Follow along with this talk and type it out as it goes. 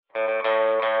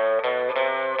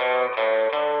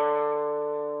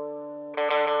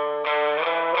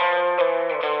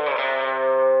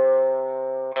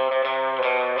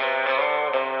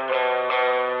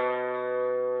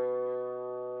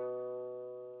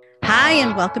Hi,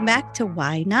 and welcome back to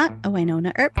Why Not a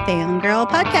Wynonna Earp Fangirl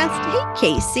podcast. Hey,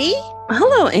 Casey.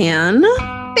 Hello, Anne.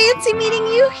 Fancy meeting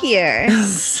you here.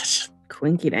 Such a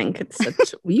quinky dink. It's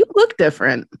such. You look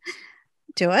different.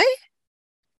 Do I?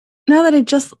 Now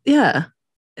that yeah.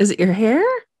 Is it your hair?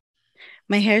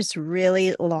 My hair's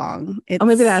really long.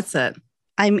 Maybe that's it.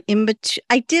 I'm in between.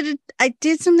 I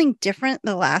did something different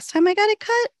the last time I got it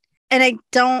cut, and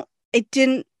it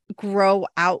didn't grow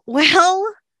out well.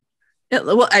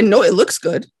 Well, I know it looks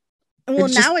good. Well,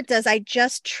 now it does. I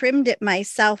just trimmed it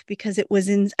myself because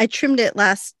I trimmed it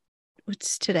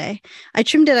what's today? I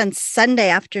trimmed it on Sunday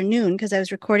afternoon because I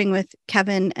was recording with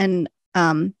Kevin and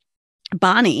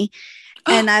Bonnie,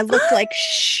 and I looked like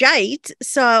shite.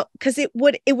 So, because it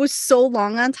was so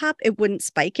long on top, it wouldn't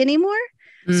spike anymore.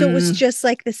 So it was just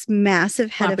like this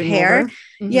massive head Popping of hair.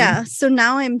 Mm-hmm. Yeah. So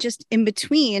now I'm just in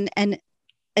between, and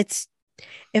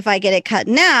if I get it cut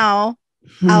now,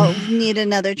 I'll need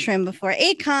another trim before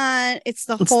Akon. It's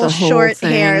the whole short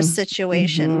hair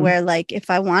situation where, like, if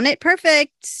I want it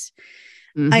perfect,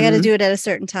 I got to do it at a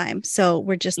certain time. So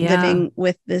we're just living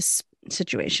with this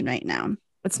situation right now.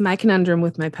 It's my conundrum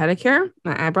with my pedicure,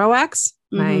 my eyebrow wax,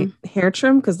 my hair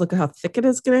trim, because look at how thick it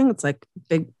is getting. It's like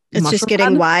big. It's just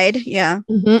getting wide. Yeah.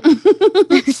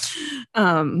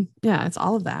 Yeah, it's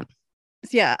all of that.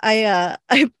 Yeah, I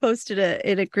posted it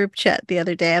in a group chat the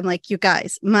other day. I'm like, you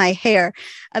guys, my hair.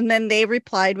 And then they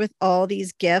replied with all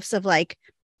these gifs of like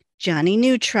Johnny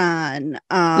Neutron.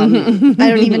 I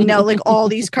don't even know, like all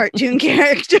these cartoon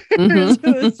characters.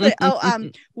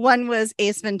 One was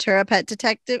Ace Ventura Pet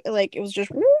Detective. Like it was just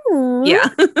yeah.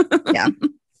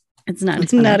 It's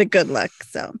not a good look.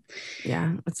 So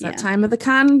yeah, it's that time of the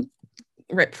con.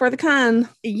 Right before the con.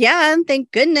 Yeah, and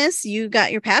thank goodness you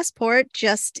got your passport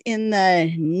just in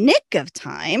the nick of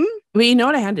time. Well, you know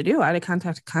what I had to do? I had to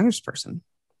contact a congressperson.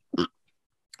 Did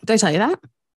I tell you that?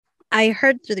 I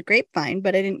heard through the grapevine,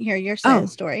 but I didn't hear your side of the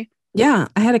story. Yeah,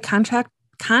 I had to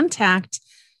contact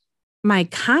my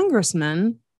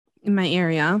congressman in my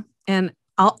area, and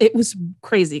it was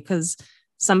crazy because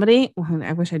somebody,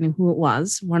 I wish I knew who it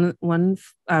was, one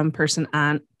person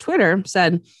on Twitter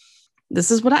said, this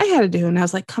is what I had to do. And I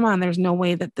was like, come on, there's no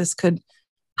way that this could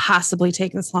possibly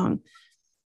take this long.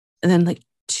 And then like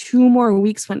 2 more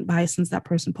weeks went by since that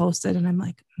person posted. And I'm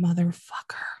like,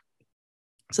 motherfucker.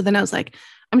 So then I was like,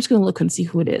 I'm just going to look and see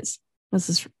who it is. This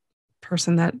is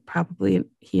person that probably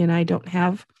he and I don't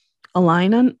have a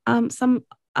line on some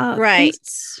right.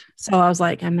 Things. So I was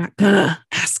like, I'm not going to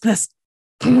ask this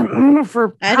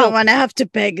for I don't want to have to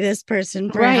beg this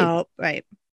person for help. Right.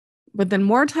 But then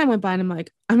more time went by and I'm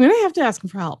like, I'm going to have to ask him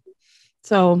for help.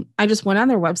 So I just went on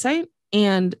their website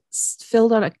and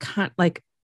filled out a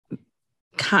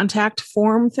contact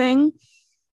form thing.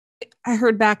 I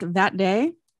heard back that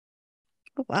day.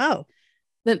 Oh, wow.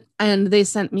 And they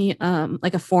sent me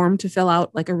like a form to fill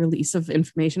out, like a release of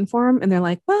information form. And they're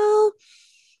like, well,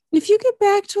 if you get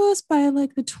back to us by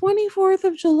like the 24th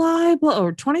of July,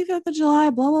 or 25th of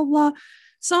July, blah, blah, blah.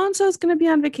 So-and-so is going to be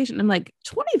on vacation. I'm like,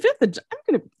 25th,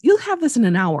 you'll have this in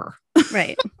an hour.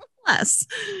 Right. Less.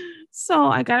 So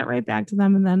I got it right back to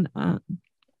them. And then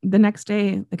the next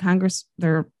day,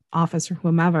 their office or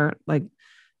whomever, like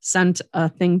sent a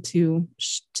thing to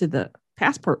the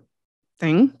passport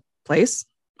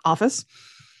office.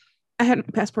 I had a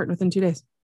passport within 2 days.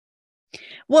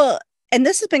 Well, and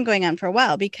this has been going on for a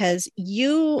while because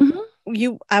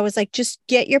I was like, just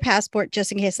get your passport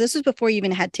just in case. This was before you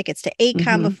even had tickets to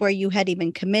Akon, before you had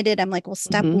even committed. I'm like, well,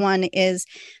 step one is,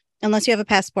 unless you have a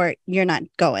passport, you're not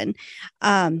going.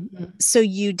 So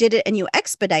you did it and you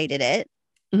expedited it.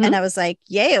 And I was like,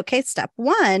 yay, okay, step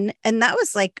one. And that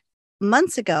was like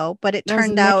months ago, but it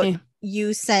turned out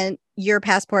your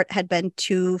passport had been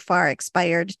too far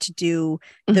expired to do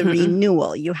the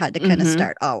renewal. You had to kind of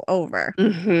start all over.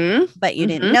 But you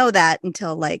didn't know that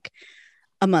until like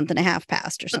a month and a half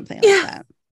passed or something like that.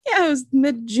 Yeah, it was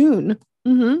mid-June.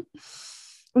 And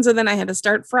so then I had to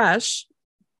start fresh.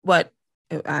 I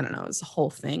don't know, it was a whole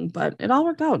thing, but it all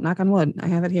worked out. Knock on wood. I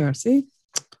have it here. See?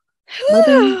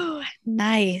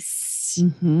 Nice.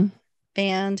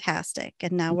 Fantastic.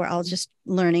 And now we're all just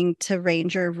learning to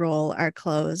Ranger roll our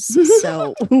clothes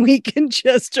so we can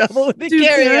just travel with the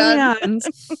carry-ons.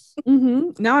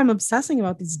 Now I'm obsessing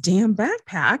about these damn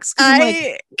backpacks.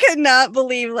 I cannot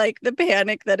believe like the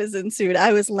panic that has ensued.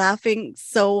 I was laughing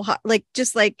so hard, like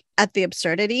just like at the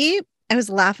absurdity. I was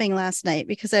laughing last night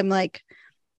because I'm like,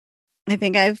 I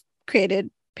think I've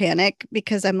created panic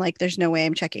because I'm like, there's no way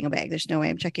I'm checking a bag. There's no way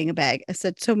I'm checking a bag. I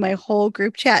said, so my whole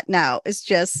group chat now is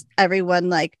just everyone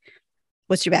like,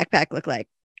 what's your backpack look like?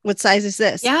 What size is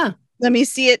this? Yeah. Let me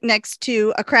see it next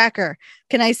to a cracker.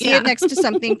 Can I see it next to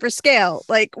something for scale?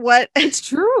 Like what? It's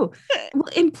true. Well,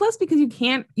 and plus because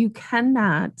you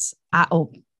cannot,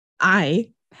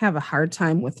 I have a hard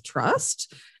time with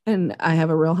trust, and I have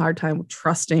a real hard time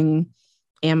trusting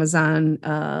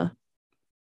Amazon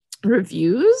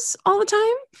reviews all the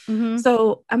time. Mm-hmm.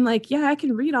 So I'm like, yeah, I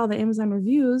can read all the Amazon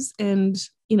reviews and,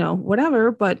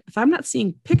 whatever. But if I'm not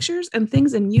seeing pictures and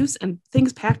things in use and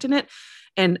things packed in it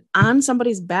and on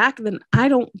somebody's back, then I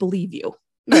don't believe you.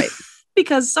 Right.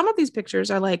 Because some of these pictures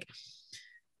are like,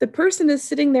 the person is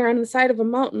sitting there on the side of a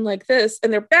mountain like this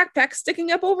and their backpack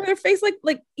sticking up over their face.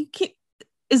 Like you can't,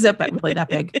 is that really that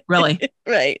big? Really?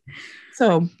 Right.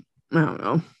 So I don't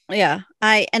know. Yeah.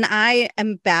 I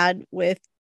am bad with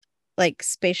like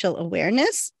spatial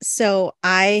awareness. So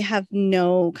I have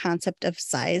no concept of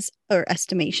size or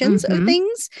estimations of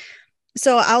things.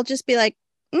 So I'll just be like,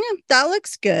 that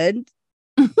looks good.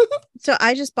 So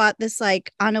I just bought this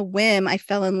like on a whim. I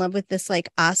fell in love with this like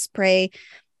Osprey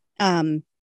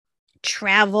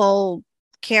travel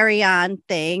carry-on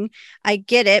thing. I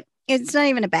get it. It's not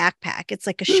even a backpack. It's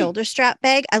like a shoulder strap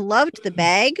bag. I loved the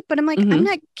bag, but I'm like, I'm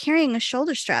not carrying a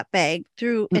shoulder strap bag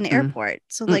through an airport.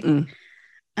 So like,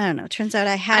 I don't know. Turns out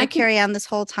I had a carry-on this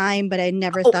whole time, but I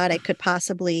never thought I could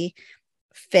possibly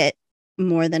fit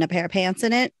more than a pair of pants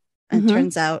in it. And it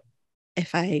turns out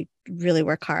if I really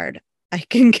work hard, I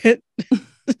can get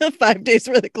 5 days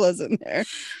worth of clothes in there.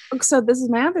 So this is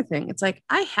my other thing. It's like,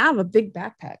 I have a big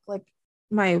backpack, like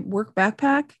my work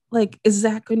backpack. Like, is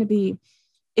that going to be,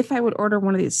 if I would order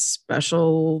one of these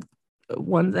special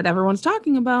ones that everyone's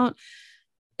talking about,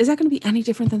 is that going to be any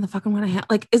different than the fucking one I have?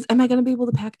 Like, am I going to be able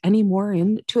to pack any more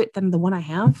into it than the one I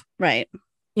have? Right.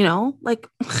 Like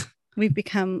we've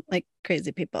become like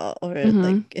crazy people, or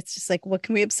like, it's just like, what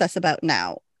can we obsess about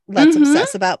now? Let's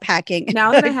obsess about packing.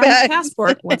 Now that I have a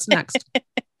passport, what's next?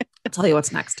 I'll tell you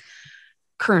what's next.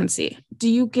 Currency.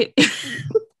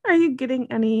 Are you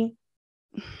getting any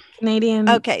Canadian?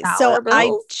 Okay, so bills?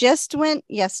 I just went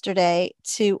yesterday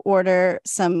to order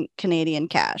some Canadian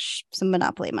cash, some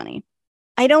Monopoly money.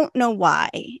 I don't know why,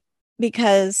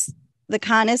 because the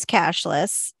con is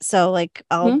cashless. So like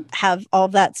I'll have all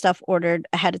of that stuff ordered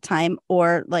ahead of time,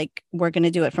 or like we're going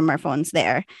to do it from our phones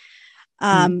there.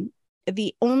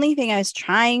 The only thing I was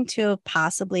trying to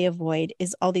possibly avoid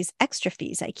is all these extra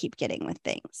fees I keep getting with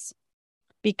things.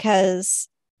 Because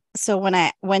so when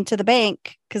I went to the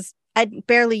bank, because I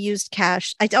barely used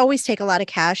cash, I'd always take a lot of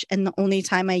cash. And the only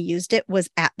time I used it was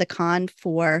at the con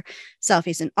for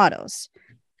selfies and autos.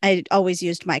 I always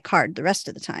used my card the rest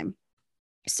of the time.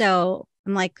 So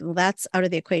I'm like, well, that's out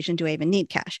of the equation. Do I even need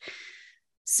cash?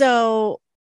 So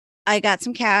I got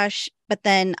some cash, but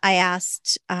then I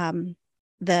asked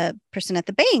the person at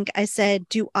the bank, I said,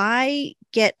 do I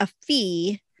get a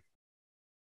fee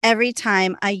every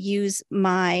time I use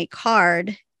my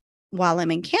card while I'm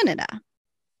in Canada?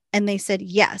 And they said,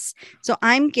 yes. So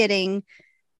you're getting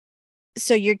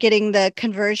the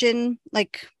conversion,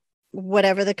 like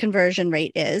whatever the conversion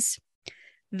rate is.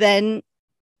 Then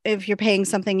if you're paying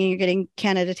something and you're getting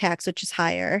Canada tax, which is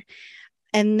higher,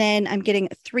 and then I'm getting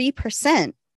a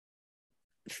 3%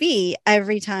 fee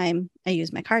every time I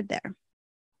use my card there.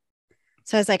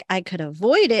 So I was like, I could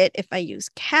avoid it if I use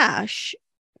cash,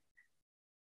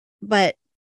 but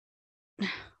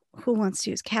who wants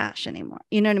to use cash anymore?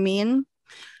 You know what I mean?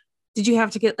 Did you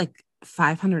have to get like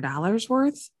 $500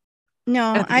 worth?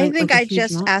 No, I think I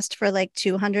just asked for like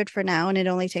 200 for now, and it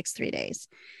only takes 3 days.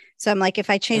 So I'm like, if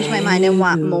I change my mind and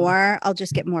want more, I'll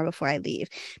just get more before I leave.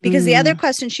 Because the other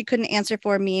question she couldn't answer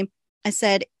for me, I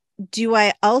said, do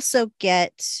I also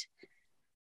get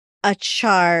a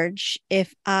charge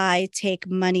if I take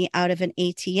money out of an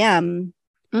ATM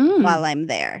while I'm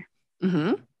there?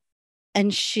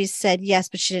 And she said yes,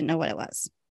 but she didn't know what it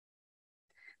was.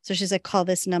 So she's like, call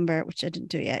this number, which I didn't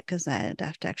do yet because I'd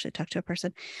have to actually talk to a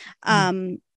person.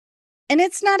 And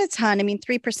it's not a ton. I mean,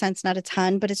 3% is not a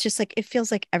ton, but it's just like, it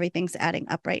feels like everything's adding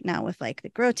up right now with like the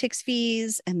Grotix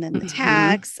fees and then the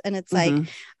tax. And it's like,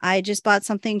 I just bought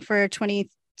something for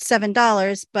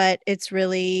 $27, but it's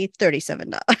really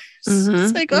 $37.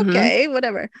 It's like, okay,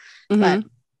 whatever. But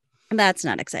that's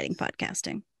not exciting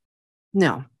podcasting.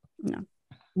 No.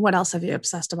 What else have you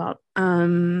obsessed about?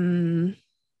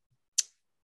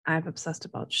 I've obsessed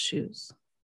about shoes.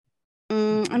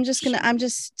 I'm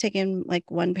just taking like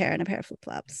one pair and a pair of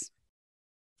flip-flops.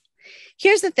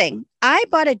 Here's the thing. I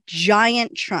bought a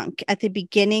giant trunk at the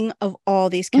beginning of all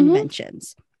these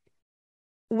conventions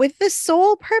with the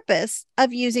sole purpose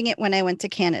of using it when I went to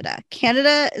Canada.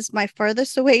 Canada is my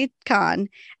furthest away con,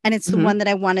 and it's the one that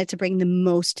I wanted to bring the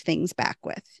most things back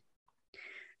with.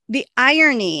 the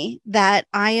irony that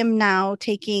I am now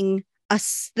taking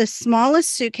the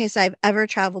smallest suitcase I've ever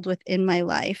traveled with in my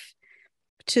life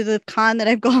to the con that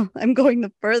I'm going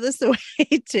the furthest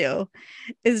away to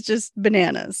is just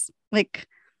bananas. Like,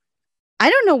 I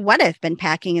don't know what I've been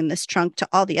packing in this trunk to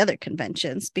all the other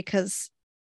conventions, because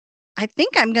I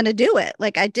think I'm going to do it.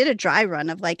 Like, I did a dry run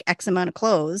of like X amount of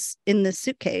clothes in this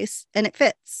suitcase and it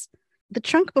fits. The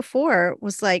trunk before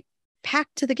was like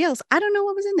packed to the gills. I don't know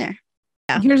what was in there.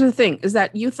 Yeah. Here's the thing, is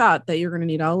that you thought that you're going to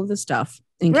need all of this stuff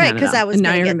in Canada. Right, because I was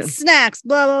going to get snacks,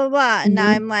 blah, blah, blah. And now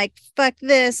I'm like, fuck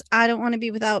this. I don't want to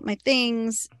be without my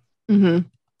things.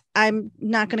 I'm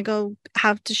not going to go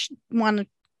have to want to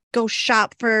go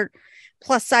shop for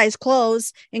plus size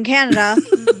clothes in Canada.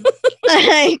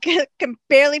 I can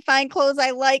barely find clothes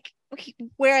I like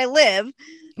where I live.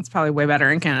 It's probably way better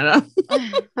in Canada.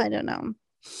 I don't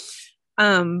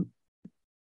know.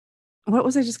 What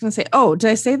was I just going to say? Oh, did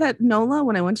I say that NOLA,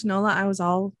 when I went to NOLA, I was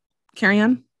all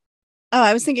carry-on? Oh,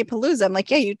 I was thinking Palooza. I'm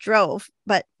like, yeah, you drove,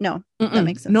 but no, that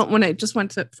makes sense. No, when I just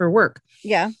went for work.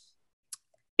 Yeah.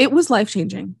 It was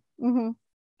life-changing.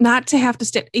 Not to have to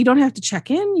stay. You don't have to check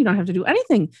in. You don't have to do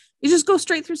anything. You just go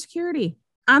straight through security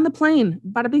on the plane.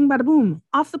 Bada bing, bada boom.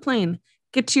 Off the plane.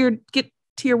 Get to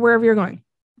your wherever you're going.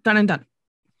 Done and done.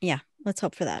 Yeah. Let's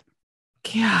hope for that.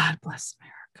 God bless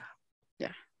America.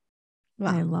 Yeah.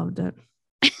 Wow. I loved it.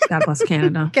 God bless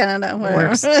Canada. Canada.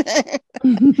 Works.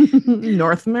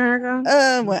 North America.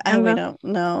 Well, we don't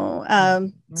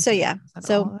know. So yeah.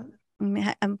 So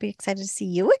I'm be excited to see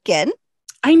you again.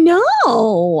 I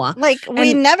know. Like,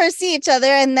 we never see each other,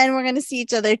 and then we're going to see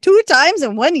each other 2 times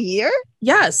in 1 year.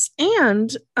 Yes.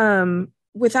 And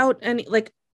without any,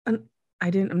 like, I'm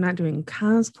not doing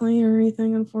cosplay or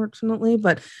anything, unfortunately,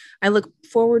 but I look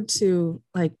forward to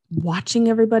like watching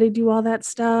everybody do all that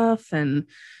stuff, and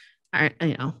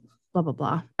blah, blah,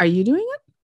 blah. Are you doing it?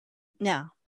 No,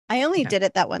 I only did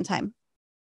it that one time.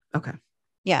 Okay.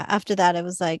 Yeah. After that, it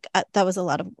was like, that was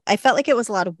I felt like it was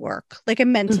a lot of work. Like, I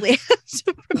mentally had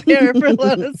to prepare for a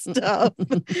lot of stuff.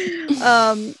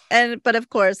 But of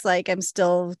course, like, I'm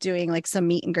still doing like some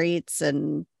meet and greets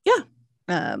and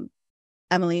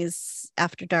Emily's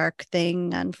After Dark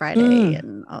thing on Friday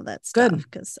and all that stuff.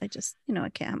 Because I just, I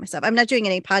can't have myself. I'm not doing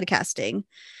any podcasting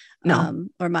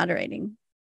or moderating.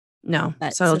 No.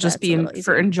 So it'll just be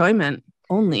for enjoyment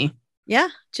only. Yeah.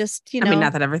 Just, I mean,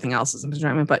 not that everything else is an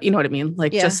enjoyment, but you know what I mean?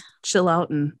 Like, just chill out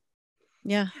and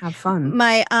have fun.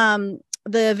 My,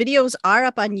 the videos are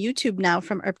up on YouTube now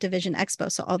from Herp Division Expo.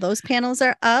 So all those panels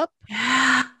are up.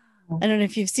 Yeah. I don't know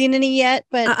if you've seen any yet,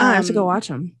 but I have to go watch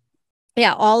them.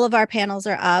 Yeah, all of our panels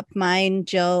are up. Mine,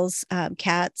 Jill's,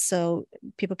 Kat's, so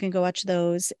people can go watch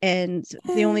those. And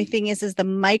the only thing is the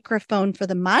microphone for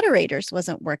the moderators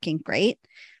wasn't working great.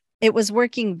 It was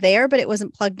working there, but it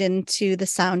wasn't plugged into the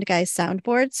sound guy's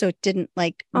soundboard, so it didn't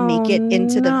like make it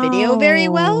into the video very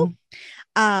well.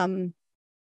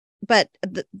 But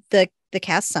the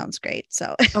cast sounds great,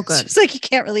 so good. It's like you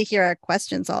can't really hear our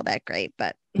questions all that great,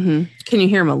 but can you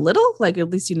hear them a little? Like, at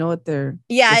least you know what they're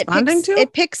responding to.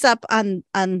 It picks up on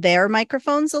their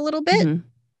microphones a little bit,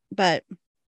 but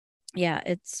yeah,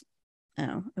 it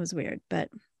was weird,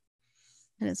 but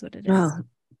it is what it is. Well,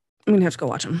 I'm gonna have to go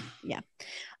watch them. Yeah.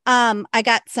 I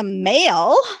got some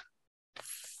mail.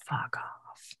 Fuck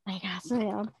off. I got some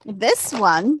mail. This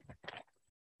one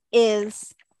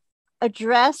is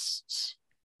addressed.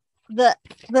 The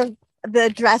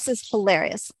address is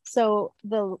hilarious. So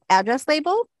the address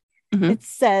label, it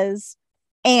says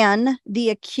Anne, the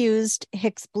accused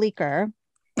Hicks Bleecker,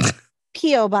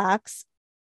 P.O. Box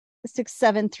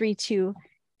 6732,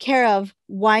 care of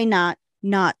Why Not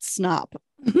Snop.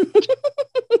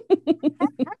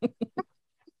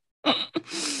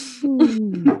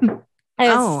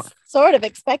 I was sort of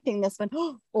expecting this one.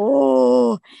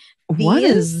 Oh, what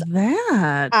is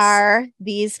that? Are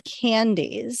these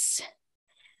candies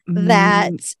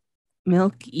that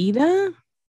Milkita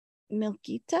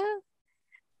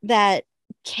that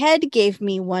Ked gave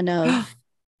me one of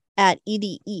at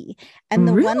EDE, and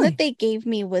the one that they gave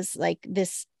me was like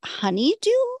this honeydew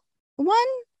one,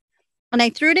 and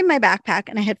I threw it in my backpack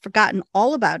and I had forgotten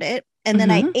all about it, and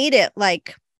then I ate it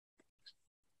like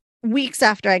weeks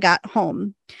after I got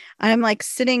home. I'm like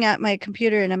sitting at my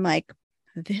computer and I'm like,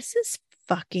 this is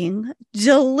fucking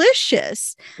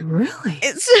delicious. Really?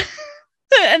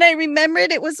 And I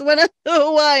remembered it was one of the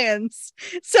Hawaiians.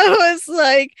 So I was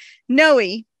like, Noe,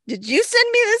 did you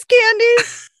send me this candy?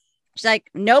 She's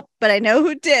like, nope, but I know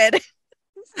who did.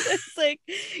 It's like,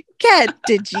 Kat,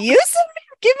 did you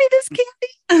give me this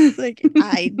candy? Like,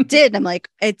 I did. I'm like,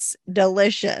 it's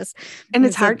delicious. And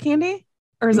it's hard candy?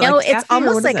 Or is it No, like it's taffy,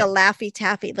 almost like a Laffy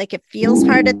Taffy. Like it feels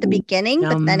hard at the beginning,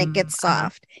 but then it gets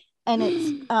soft. And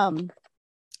it's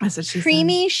That's what she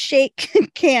creamy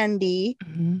shake candy.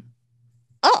 Mm-hmm.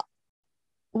 Oh,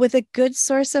 with a good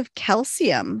source of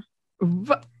calcium.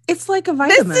 It's like a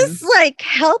vitamin. This is like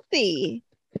healthy.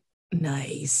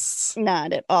 Nice.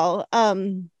 Not at all.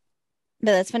 But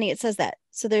that's funny. It says that.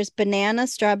 So there's banana,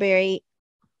 strawberry,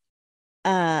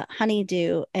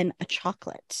 honeydew, and a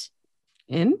chocolate.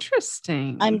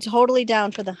 Interesting. I'm totally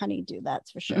down for the honeydew,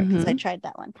 that's for sure, because I tried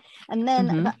that one. And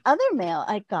then the other mail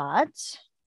I got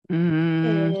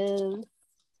is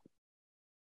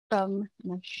from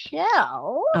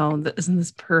Michelle. Oh, isn't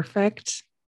this perfect?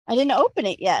 I didn't open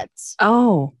it yet.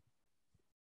 Oh.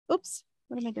 Oops.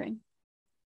 What am I doing?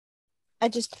 I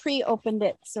just pre-opened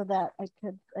it so that I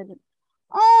didn't.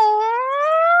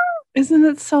 Oh, isn't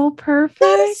it so perfect?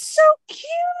 That is so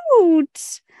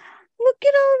cute. Look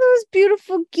at all those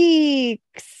beautiful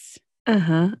geeks.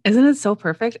 Isn't it so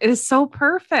perfect? It is so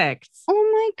perfect.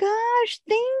 Oh my gosh.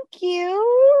 Thank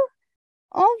you.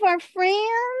 All of our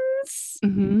friends.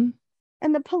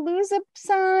 And the Palooza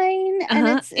sign. And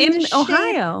it's in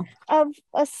Ohio. Of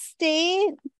a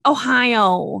state.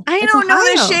 Ohio. I don't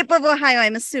know the shape of Ohio.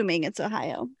 I'm assuming it's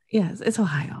Ohio. Yes, it's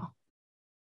Ohio.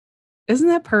 Isn't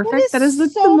that perfect? That is the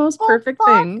most perfect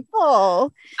thing.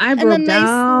 I broke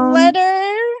down. Nice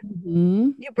letter.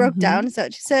 You broke down. Is that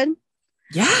what you said?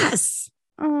 Yes.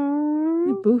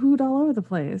 Oh, boohooed all over the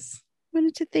place.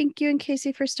 Wanted to thank you and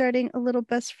Casey for starting a little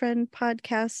best friend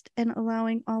podcast and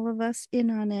allowing all of us in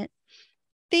on it.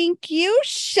 Thank you,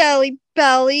 Shelly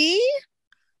Belly.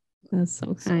 That's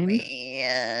so kind. Sweet.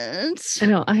 I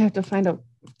know. I have to find a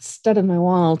stud in my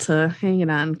wall to hang it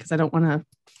on because I don't want to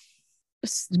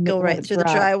go right through the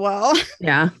drywall.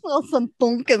 Yeah. Well, some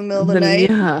thunk in the middle of the night.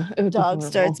 Yeah. Dog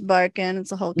starts barking.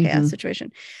 It's a whole chaos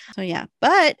situation. So yeah.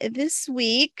 But this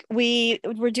week we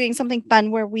were doing something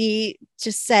fun where we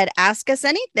just said, ask us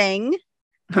anything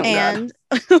and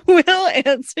we'll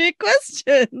answer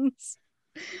questions.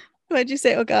 Why'd you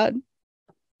say, oh God?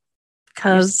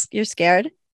 Because you're scared?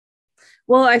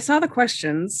 Well, I saw the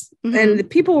questions and the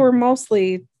people were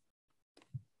mostly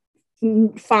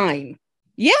fine.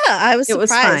 Yeah, I was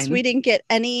surprised. We didn't get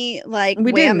any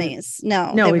whammies.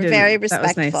 No, they were very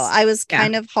respectful. Nice. I was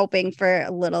kind of hoping for a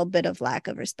little bit of lack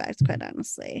of respect, quite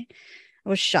honestly. I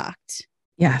was shocked.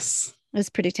 Yes. It was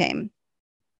pretty tame.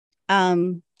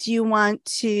 Do you want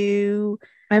to...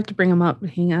 I have to bring them up.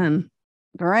 Hang on.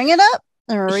 Bring it up.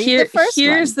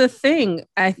 Here's the thing.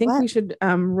 I think we should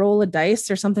roll a dice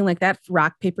or something like that.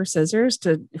 Rock, paper, scissors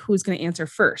to who's going to answer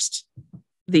first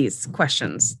these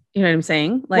questions. You know what I'm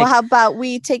saying? Well, how about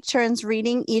we take turns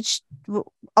reading each,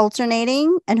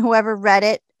 alternating, and whoever read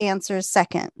it answers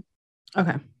second.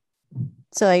 Okay.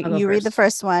 So you read the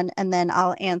first one and then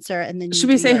I'll answer. And then should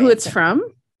we say who it's from?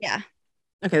 Yeah.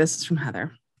 Okay. This is from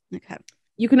Heather. Okay.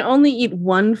 You can only eat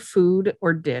one food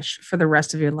or dish for the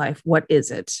rest of your life. What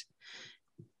is it?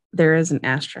 There is an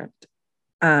asterisk.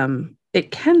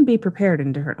 It can be prepared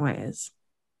in different ways.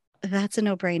 That's a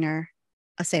no-brainer.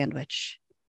 A sandwich.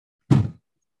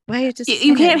 Why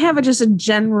you can't have just a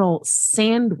general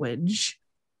sandwich.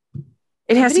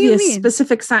 It has to be a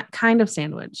specific kind of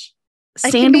sandwich.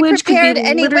 Sandwich can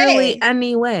be literally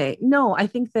any way. No, I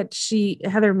think that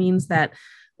Heather means that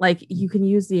you can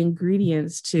use the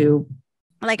ingredients to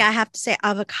I have to say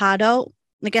avocado.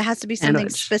 It has to be something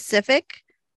specific.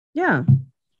 Yeah.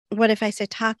 What if I say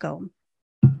taco?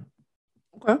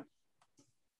 Okay.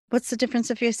 What's the difference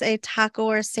if you say taco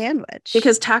or sandwich?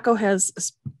 Because taco has,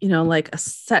 a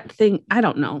set thing. I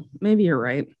don't know. Maybe you're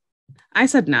right. I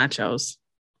said nachos.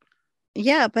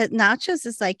 Yeah, but nachos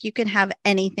is you can have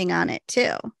anything on it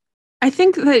too. I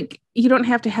think that you don't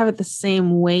have to have it the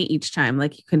same way each time. You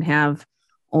can have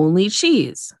only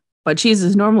cheese, but cheese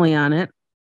is normally on it.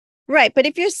 Right. But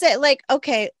if you're saying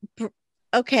okay,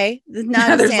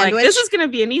 not a sandwich. This is going to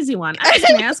be an easy one. I was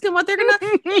going to ask them what they're going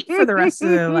to eat for the rest of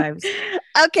their lives.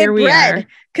 Okay, bread.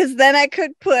 Because then I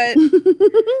could put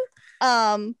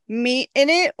meat in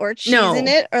it or cheese in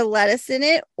it or lettuce in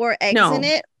it or eggs in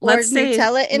it or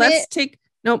Nutella in it.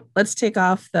 Let's take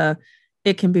off the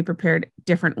it can be prepared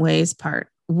different ways part.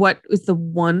 What is the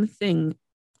one thing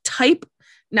type?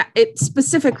 Not it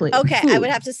specifically. Okay, food. I would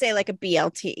have to say a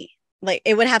BLT.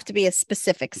 It would have to be a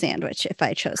specific sandwich if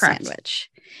I chose sandwich.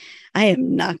 I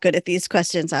am not good at these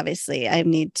questions, obviously. I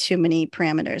need too many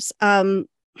parameters.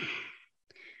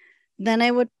 Then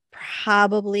I would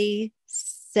probably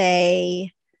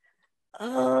say,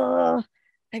 I'm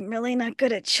really not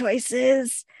good at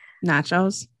choices.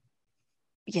 Nachos.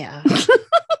 Yeah.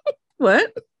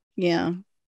 What? Yeah.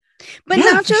 But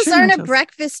nachos aren't a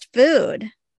breakfast food.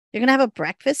 You're going to have a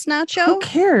breakfast nacho? Who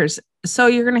cares? So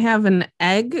you're going to have an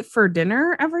egg for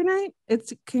dinner every night?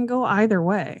 It can go either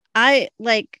way. I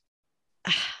like,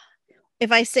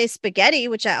 if I say spaghetti,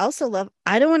 which I also love,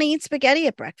 I don't want to eat spaghetti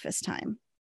at breakfast time.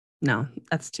 No,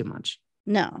 that's too much.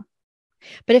 No.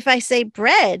 But if I say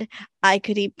bread, I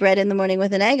could eat bread in the morning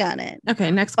with an egg on it.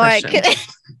 Okay, next question.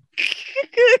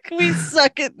 We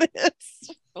suck at this.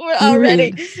 We're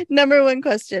already number one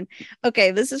question.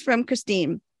 Okay, this is from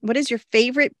Christine. What is your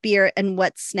favorite beer and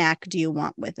what snack do you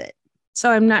want with it? So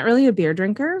I'm not really a beer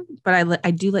drinker, but I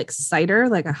do like cider,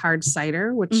 like a hard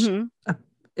cider, which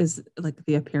is like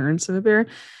the appearance of a beer.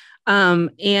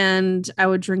 And I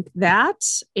would drink that,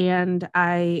 and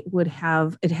I would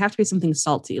it'd have to be something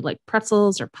salty, like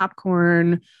pretzels or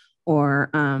popcorn or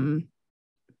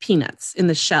peanuts in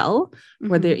the shell,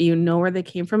 where you know where they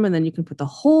came from, and then you can put the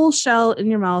whole shell in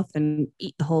your mouth and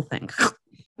eat the whole thing.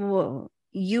 Whoa.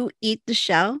 You eat the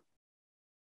shell?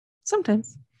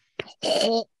 Sometimes.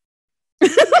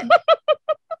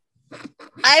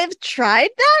 I've tried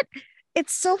that.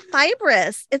 It's so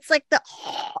fibrous. It's like the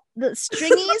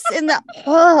stringies in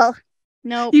the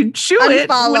no. You chew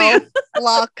unfollow, it.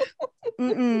 block,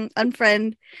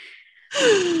 unfriend.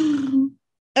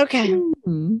 Okay.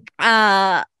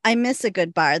 I miss a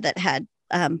good bar that had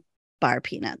bar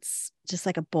peanuts, just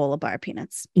like a bowl of bar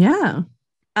peanuts. Yeah.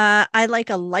 I like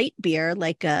a light beer,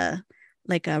 like a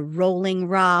Rolling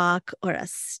Rock or a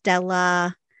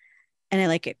Stella, and I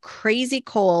like it crazy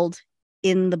cold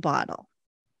in the bottle.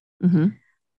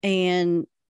 And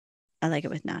I like it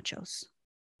with nachos,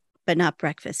 but not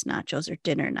breakfast nachos or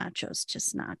dinner nachos,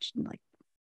 just nachos.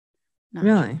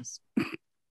 Really?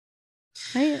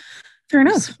 Right? Fair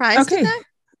enough. Surprised at that?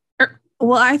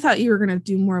 Well, I thought you were going to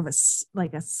do more of a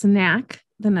snack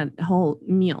than a whole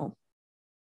meal.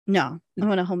 No, I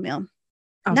want a whole meal.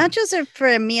 Oh. Nachos are for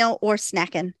a meal or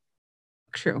snacking.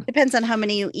 True. Depends on how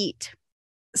many you eat.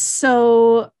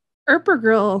 So, Erper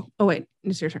Girl. Oh, wait.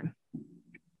 It's your turn.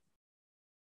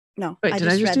 No, wait, I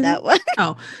just read that one.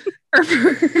 Oh,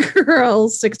 Erper Girl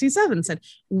 67 said,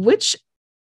 which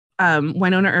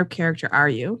Wynonna Earp character are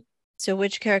you? So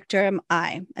which character am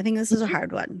I? I think this is a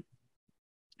hard one.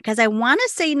 Because I want to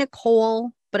say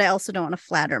Nicole, but I also don't want to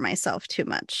flatter myself too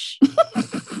much.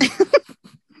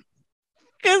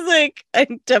 Because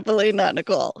I'm definitely not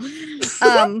Nicole.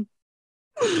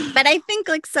 But I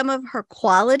think some of her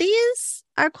qualities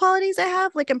are qualities I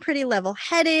have. I'm pretty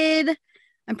level-headed.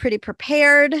 I'm pretty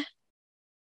prepared.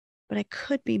 But I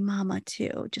could be Mama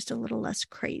too, just a little less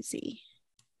crazy.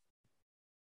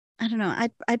 I don't know.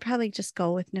 I'd probably just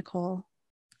go with Nicole.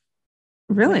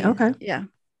 Really? Okay. Yeah.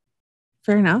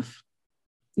 Fair enough.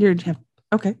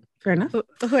 Okay. Fair enough.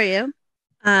 Who are you?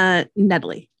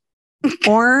 Nedley.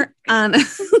 Or on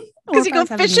because you go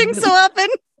fishing so often.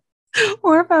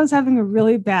 Or if I was having a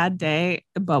really bad day,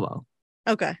 Bobo.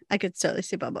 Okay, I could totally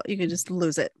see Bobo. You could just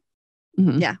lose it.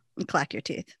 Yeah, and clack your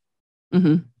teeth.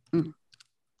 No.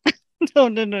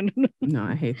 No,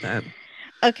 I hate that.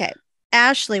 Okay,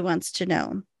 Ashley wants to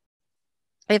know,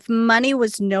 if money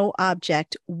was no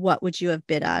object, what would you have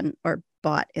bid on or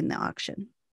bought in the auction?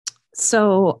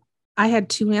 So I had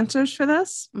two answers for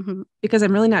this because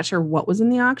I'm really not sure what was in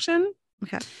the auction.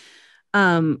 Okay.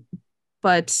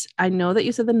 But I know that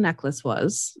you said the necklace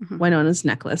was Wynonna's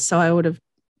necklace. So I would have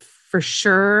for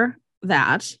sure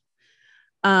that.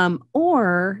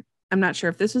 Or I'm not sure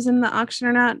if this was in the auction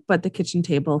or not, but the kitchen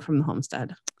table from the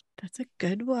homestead. That's a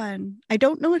good one. I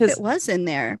don't know if it was in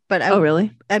there, but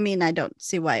really? I mean, I don't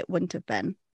see why it wouldn't have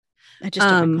been. I just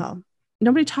don't recall.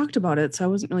 Nobody talked about it, so I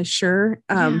wasn't really sure.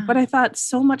 But I thought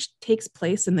so much takes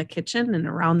place in the kitchen and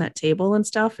around that table and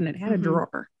stuff, and it had a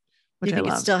drawer. Do you think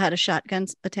it still had a shotgun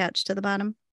attached to the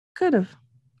bottom? Could have.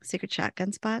 Secret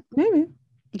shotgun spot? Maybe.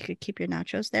 You could keep your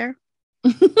nachos there.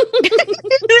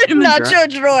 Nacho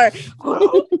drawer.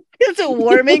 It's a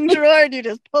warming drawer, and you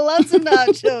just pull out some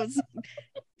nachos.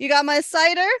 You got my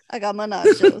cider? I got my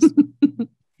nachos.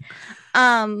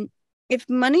 If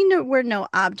money were no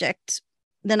object,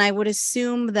 then I would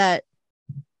assume that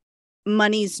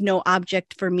money's no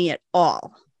object for me at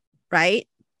all, right?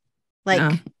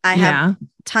 I have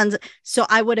tons of, so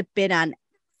I would have bid on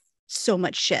so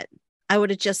much shit. I would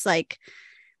have just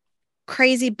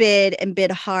crazy bid and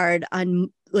bid hard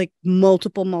on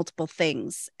multiple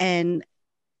things, and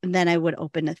then I would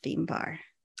open a theme bar.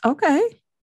 Okay.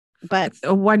 But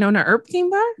a Wynonna Earp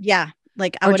theme bar? Yeah. I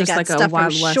would have got stuff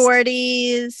from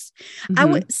Shorty's. I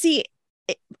would see.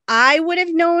 I would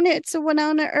have known it's a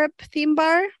Wynonna Earp theme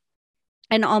bar,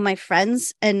 and all my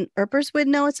friends and Earpers would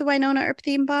know it's a Wynonna Earp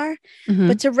theme bar.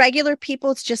 But to regular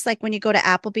people, it's just like when you go to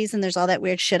Applebee's and there's all that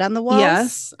weird shit on the walls.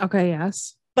 Yes. Okay.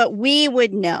 Yes. but we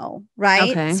would know,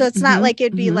 right? Okay. So it's not like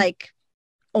it'd be like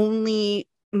only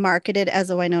marketed as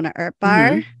a Wynonna Earp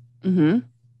bar,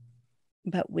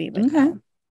 but we would know.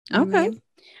 Okay.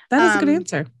 That is a good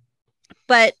answer.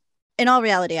 But in all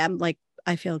reality,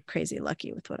 I feel crazy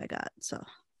lucky with what I got. So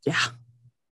yeah,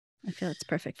 I feel it's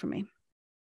perfect for me.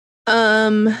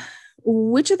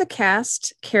 Which of the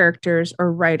cast characters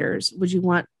or writers would you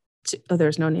want to,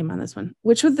 there's no name on this one.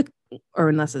 Which of the, or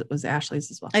unless it was Ashley's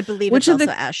as well. I believe it's also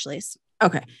Ashley's.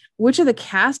 Okay. Which of the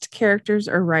cast characters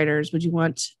or writers would you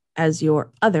want as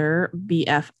your other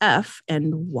BFF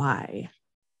and why?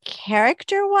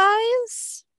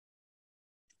 Character-wise,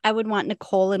 I would want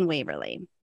Nicole and Waverly.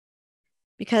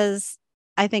 Because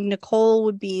I think Nicole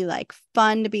would be like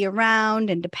fun to be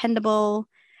around and dependable.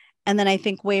 And then I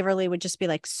think Waverly would just be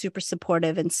like super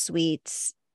supportive and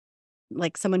sweet,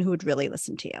 like someone who would really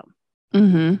listen to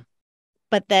you.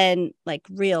 But then like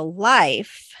real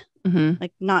life,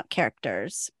 like not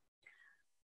characters,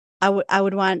 I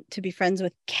would want to be friends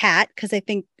with Kat because I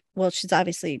think, well, she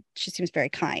seems very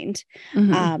kind.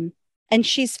 And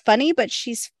she's funny, but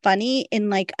she's funny in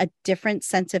like a different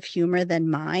sense of humor than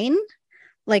mine.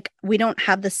 Like we don't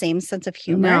have the same sense of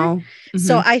humor. No.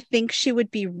 So I think she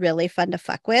would be really fun to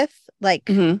fuck with, like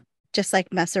just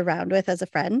like mess around with as a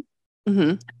friend.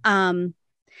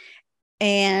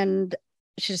 And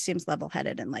she just seems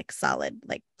level-headed and like solid,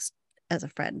 like as a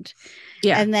friend.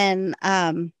 Yeah. And then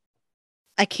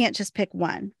I can't just pick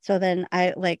one. So then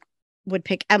I like would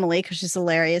pick Emily because she's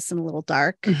hilarious and a little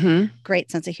dark,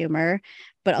 great sense of humor,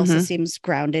 but also seems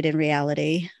grounded in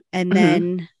reality. And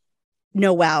then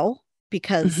Noelle,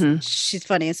 because she's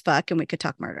funny as fuck and we could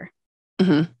talk murder.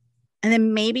 And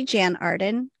then maybe Jan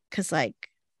Arden, because like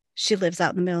she lives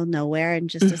out in the middle of nowhere and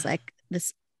just is like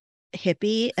this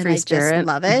hippie and free spirit. Just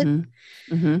love it.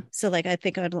 So like I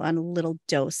think I'd want a little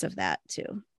dose of that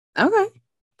too. Okay,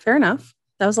 fair enough.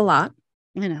 That was a lot.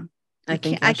 I know. I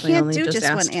can't do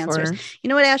just one answer. You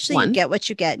know what, Ashley? You get what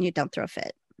you get and you don't throw a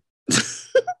fit.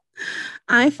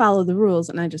 I follow the rules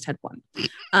and I just had one.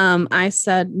 I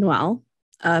said Noelle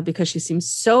because she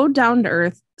seems so down to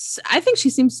earth. I think she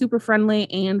seems super friendly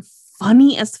and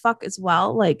funny as fuck as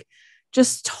well. Like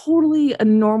just totally a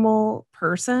normal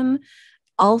person.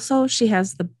 Also, she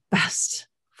has the best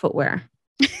footwear.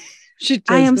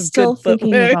 I am still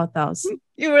thinking about those.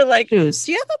 You were like, shoes.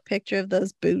 Do you have a picture of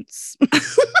those boots?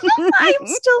 I'm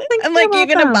still thinking. I'm like, you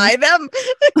gonna buy them?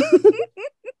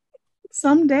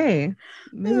 Someday.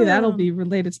 Maybe that'll be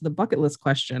related to the bucket list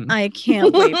question. I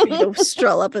can't wait for you to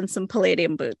stroll up in some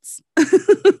Palladium boots.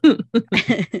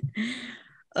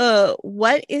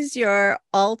 What is your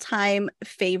all-time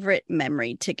favorite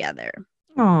memory together?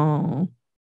 Oh.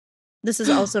 This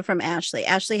is also from Ashley.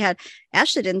 Ashley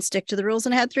didn't stick to the rules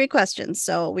and had 3 questions,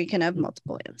 so we can have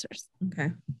multiple answers.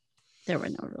 Okay. There were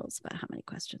no rules about how many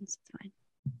questions. It's fine.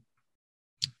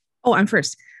 Oh, I'm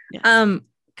first. Yeah.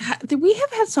 We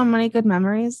have had so many good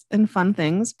memories and fun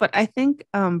things, but I think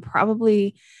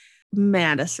probably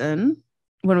Madison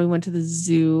when we went to the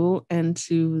zoo and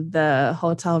to the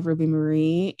Hotel Ruby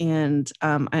Marie, and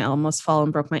I almost fell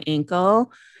and broke my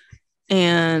ankle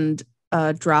and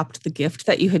dropped the gift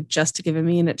that you had just given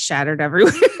me and it shattered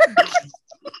everywhere.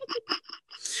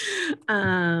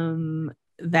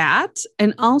 That,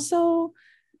 and also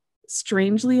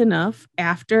strangely enough,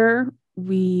 after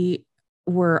we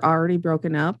were already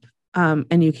broken up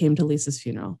and you came to Lisa's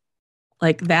funeral,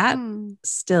 like that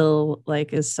still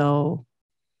like is so,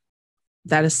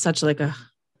 that is such like a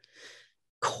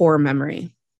core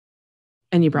memory.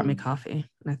 And you brought me coffee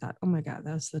and I thought, oh my God,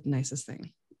 that was the nicest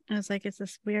thing. I was like, is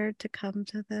this weird to come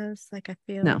to this? Like, I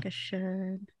feel like I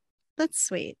should. That's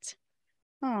sweet.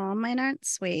 Oh, mine aren't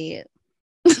sweet.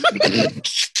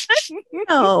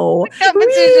 No. I couldn't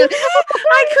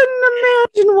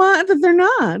imagine why that they're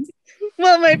not.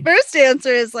 Well, my first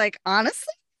answer is like,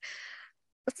 honestly,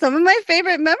 some of my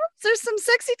favorite memories are some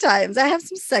sexy times. I have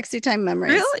some sexy time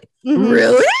memories. Really?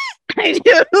 Really? I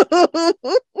do.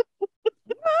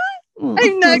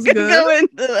 I'm not going to go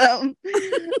into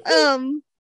them.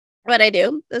 What I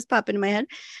do, those pop into my head.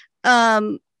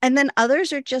 And then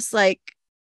others are just like,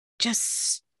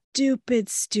 just stupid,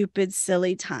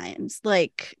 silly times.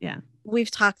 Like, yeah,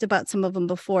 we've talked about some of them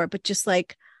before, but just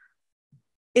like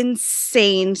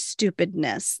insane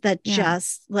stupidness that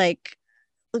just like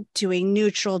doing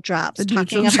neutral drops,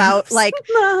 talking about like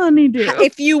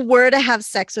if you were to have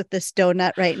sex with this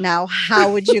donut right now,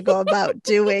 how would you go about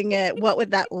doing it? What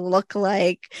would that look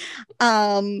like?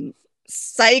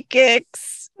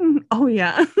 Psychics. Oh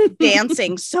yeah.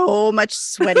 Dancing, so much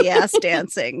sweaty ass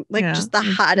dancing, like just the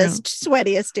hottest,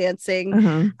 sweatiest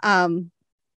dancing.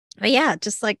 But yeah,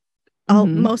 just like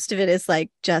most of it is like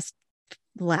just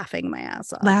laughing my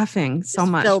ass off. Laughing so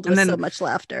much. Filled with so much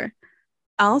laughter.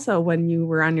 Also, when you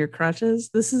were on your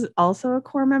crutches, this is also a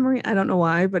core memory. I don't know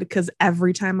why, but because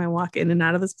every time I walk in and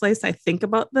out of this place, I think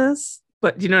about this.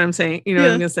 But you know what I'm saying? You know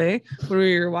what I'm going to say? When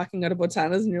we were walking out of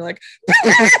Botanas and you're like...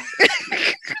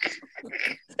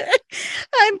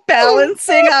 I'm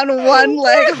balancing on one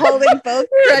leg, holding both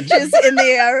crutches in the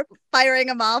air, firing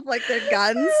them off like they're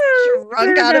guns,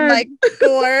 drunk out of my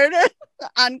gourd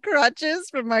on crutches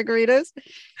for margaritas.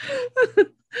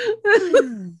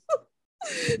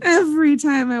 Every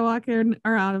time I walk in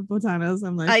or out of Botanas,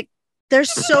 I'm like,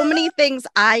 there's so many things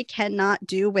I cannot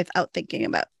do without thinking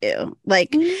about you.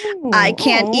 Like, I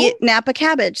can't eat Napa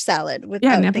cabbage salad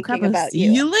without thinking about you.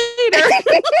 See you later.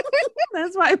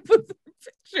 That's why I put the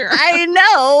picture. I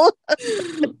know.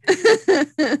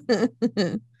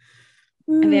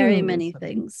 Very many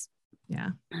things.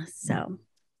 Yeah. So,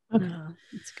 okay.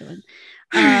 That's good.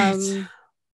 Right.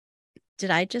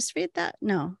 Did I just read that?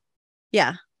 No.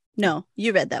 Yeah. No,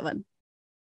 you read that one.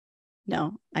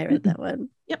 No, I read that one.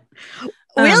 Yep.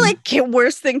 We're like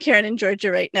worse than Karen and Georgia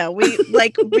right now. We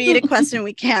like read a question.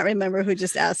 We can't remember who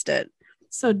just asked it.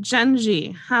 So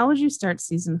Genji, how would you start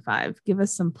season 5? Give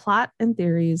us some plot and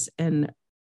theories and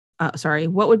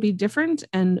what would be different?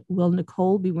 And will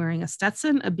Nicole be wearing a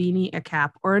Stetson, a beanie, a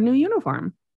cap, or a new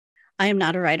uniform? I am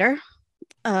not a writer.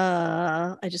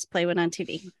 I just play one on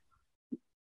TV.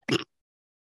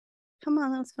 Come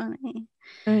on, that's funny.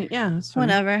 Yeah, that's funny.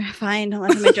 Whatever. Fine. Don't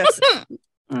laugh at my jokes.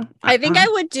 I think I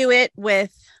would do it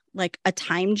with like a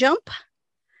time jump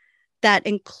that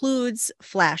includes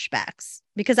flashbacks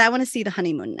because I want to see the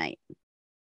honeymoon night.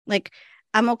 Like,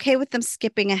 I'm okay with them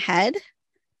skipping ahead,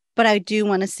 but I do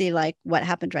want to see like what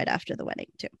happened right after the wedding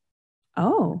too.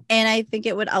 Oh. And I think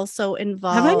it would also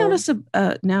involve... Have I noticed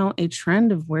now a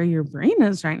trend of where your brain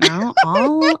is right now?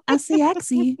 All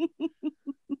SEXy.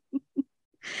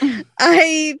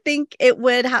 I think it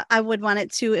would I would want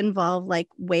it to involve like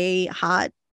way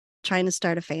hot trying to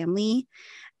start a family,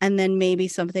 and then maybe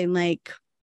something like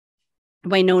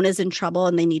Wynona's in trouble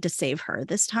and they need to save her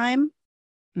this time.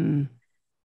 Okay.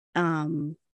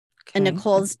 And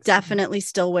Nicole's definitely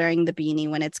still wearing the beanie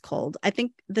when it's cold. I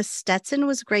think the Stetson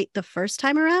was great the first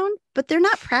time around, but they're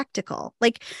not practical.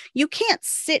 Like, you can't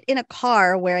sit in a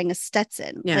car wearing a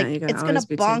Stetson. Yeah, like it's gonna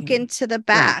bonk into the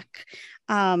back.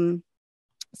 Right.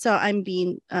 So I'm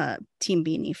being team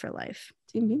beanie for life.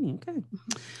 Team beanie, okay.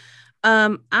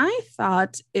 I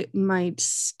thought it might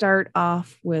start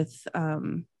off with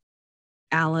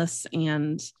Alice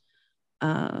and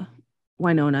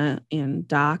Wynonna and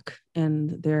Doc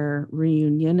and their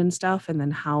reunion and stuff, and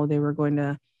then how they were going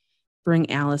to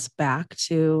bring Alice back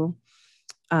to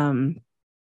the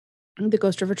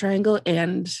Ghost River Triangle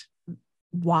and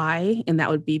why. And that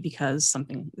would be because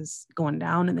something is going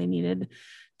down and they needed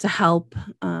to help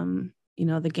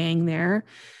the gang there.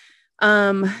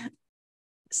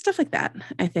 Stuff like that,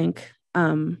 I think.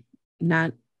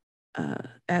 Not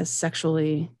as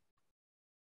sexually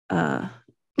down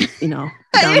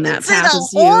that path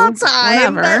as you.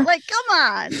 Time, whatever. But like, come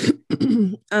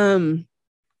on.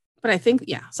 But I think,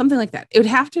 something like that. It would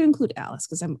have to include Alice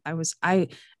because I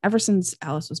ever since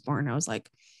Alice was born, I was like,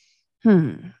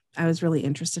 I was really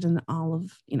interested in all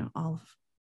of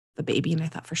the baby, and I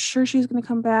thought for sure she was going to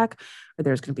come back, or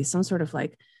there's going to be some sort of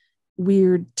like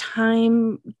weird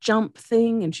time jump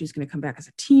thing, and she's going to come back as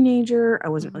a teenager. I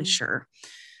wasn't really sure,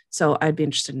 so I'd be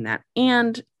interested in that.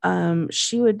 And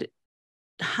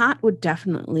Hot would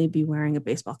definitely be wearing a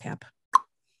baseball cap.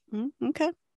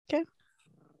 Okay.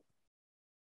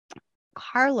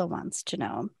 Carla wants to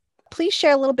know, please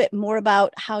share a little bit more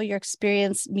about how your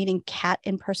experience meeting Kat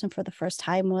in person for the first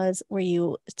time was. Were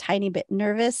you a tiny bit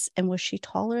nervous, and was she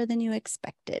taller than you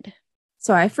expected?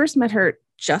 So I first met her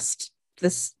just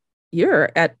this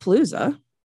year at Palooza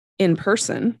in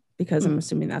person, because I'm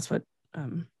assuming that's what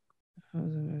in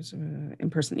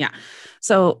person. Yeah.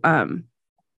 So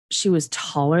she was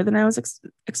taller than I was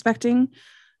expecting.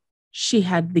 She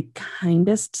had the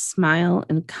kindest smile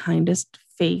and kindest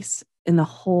face in the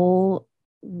whole.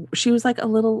 She was like a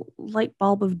little light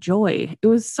bulb of joy. She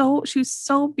was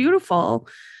so beautiful.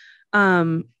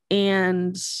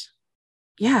 And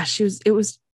yeah, she was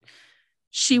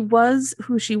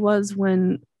who she was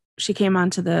when she came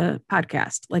onto the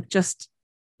podcast, like just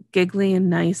giggly and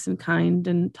nice and kind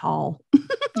and tall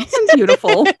and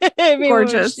beautiful.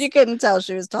 Gorgeous. You couldn't tell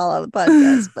she was tall on the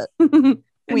podcast, but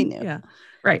we knew. Yeah.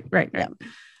 Right. Yeah.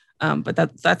 But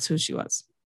that's who she was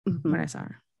when I saw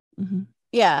her. Mm-hmm.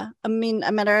 Yeah. I mean,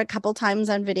 I met her a couple times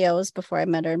on videos before I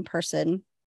met her in person.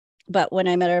 But when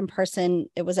I met her in person,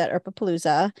 it was at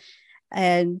Palooza.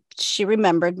 And she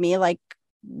remembered me, like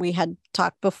we had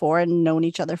talked before and known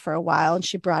each other for a while. And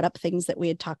she brought up things that we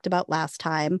had talked about last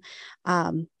time.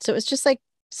 So it was just like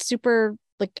super,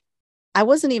 like, I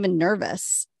wasn't even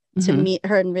nervous to meet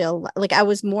her in real, like I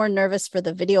was more nervous for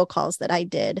the video calls that I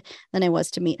did than I was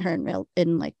to meet her in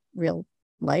real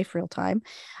life, real time.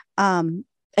 And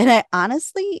I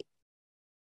honestly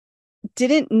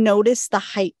didn't notice the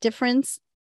height difference,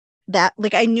 that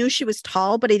like I knew she was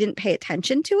tall, but I didn't pay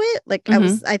attention to it. Like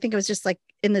I think I was just like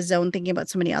in the zone thinking about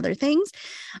so many other things.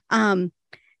 And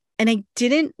I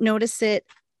didn't notice it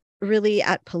really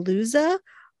at Palooza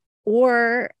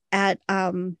or at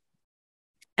Herb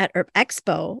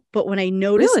Expo, but when I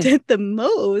noticed it the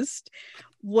most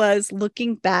was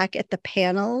looking back at the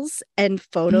panels and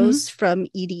photos from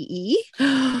EDE.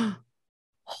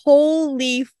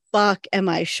 Holy fuck, am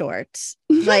I short?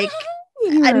 Like,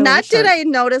 not did I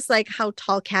notice like how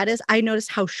tall Kat is, I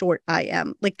noticed how short I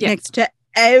am, like next to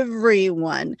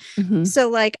everyone. So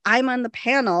like I'm on the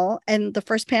panel, and the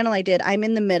first panel I did, I'm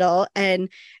in the middle, and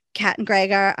Kat and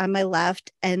Greg are on my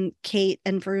left, and Kate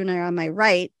and Varuna are on my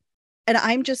right. And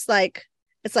I'm just like,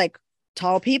 it's like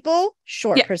tall people,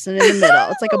 short person in the middle.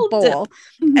 It's like a bowl.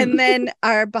 And then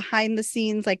our behind the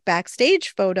scenes, like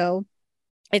backstage photo,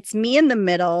 it's me in the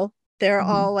middle. They're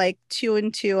all like 2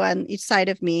 and 2 on each side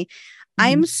of me.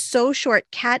 I'm so short.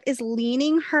 Kat is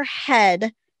leaning her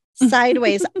head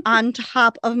sideways on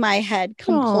top of my head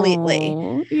completely.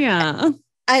 Oh, yeah.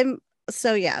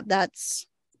 That's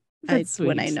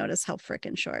when I noticed how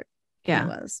freaking short I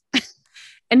was.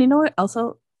 And you know what?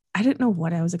 Also, I didn't know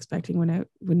what I was expecting when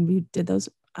we did those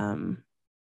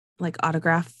like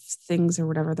autograph things or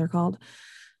whatever they're called,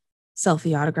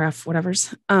 selfie autograph,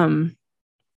 whatever's.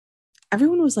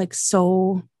 Everyone was like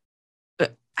so.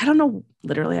 I don't know.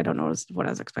 Literally, I don't know what I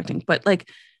was expecting, but like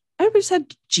everybody just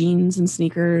had jeans and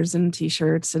sneakers and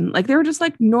t-shirts, and like they were just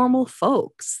like normal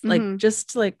folks, like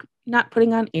just like not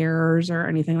putting on airs or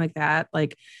anything like that.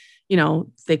 Like, you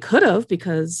know, they could have,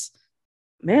 because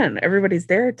man, everybody's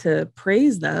there to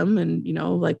praise them and, you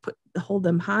know, like hold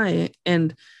them high.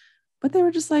 But they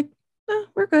were just like, no,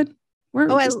 we're good. I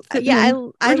love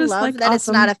that it's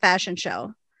not a fashion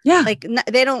show. Yeah. Like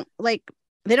they don't look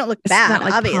bad,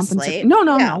 like obviously. No,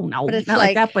 but it's not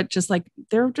like that, but just like,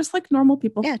 they're just like normal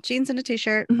people. Yeah. Jeans and a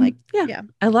t-shirt. Yeah.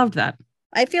 I loved that.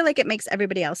 I feel like it makes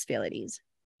everybody else feel at ease.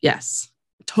 Yes,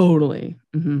 totally.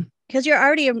 Because you're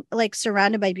already like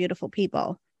surrounded by beautiful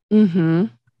people.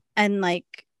 And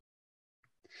like,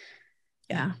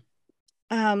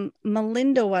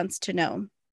 Melinda wants to know,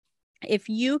 if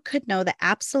you could know the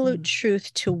absolute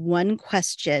truth to one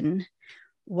question,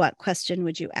 what question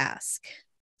would you ask?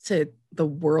 To the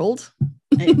world?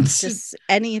 Just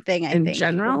anything, I think. In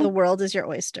general? The world is your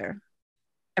oyster.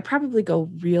 I'd probably go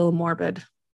real morbid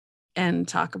and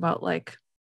talk about like,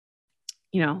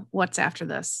 you know, what's after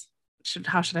this?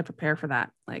 How should I prepare for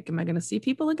that? Like, am I going to see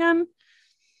people again?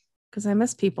 Because I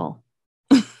miss people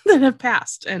that have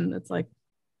passed. And it's like,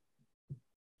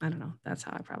 I don't know. That's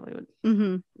how I probably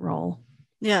would roll.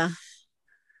 Yeah.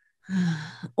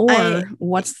 Or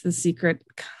what's the secret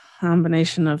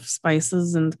combination of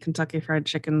spices and Kentucky Fried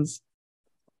Chickens?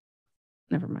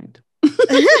 Never mind.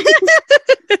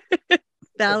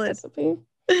 Valid.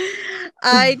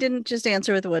 I didn't just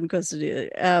answer with one question.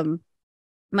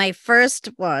 My first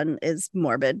one is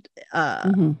morbid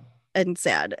and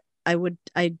sad. I would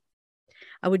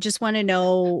just want to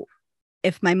know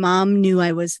if my mom knew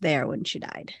I was there when she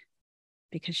died,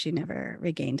 because she never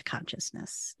regained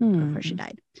consciousness before she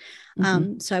died.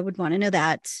 So I would want to know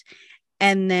that.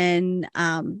 And then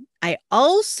I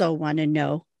also want to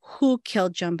know who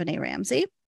killed JonBenét Ramsey.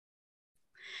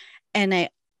 And I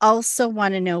also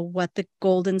want to know what the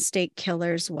Golden State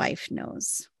Killer's wife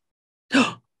knows.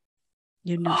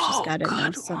 You know, she's got to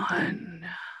know something.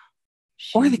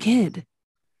 Or the kid.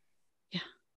 Yeah.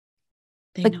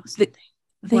 They know something.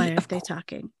 Why are they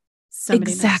talking?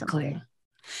 Somebody exactly. Knows something.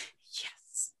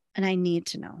 Yes. And I need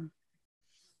to know.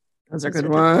 Those are good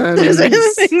ones. Those are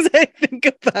the things I think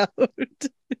about.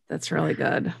 That's really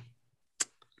good.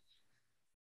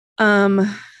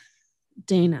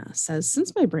 Dana says,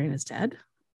 since my brain is dead,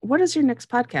 what is your next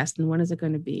podcast and when is it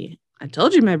going to be? I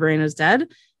told you my brain is dead.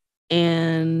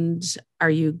 And are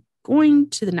you going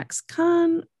to the next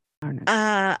con? Or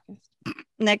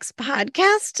next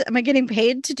podcast? Am I getting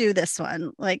paid to do this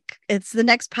one? Like, it's the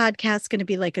next podcast going to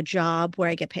be like a job where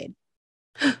I get paid?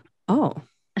 Oh.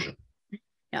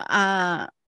 I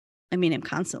mean, I'm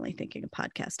constantly thinking of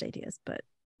podcast ideas, but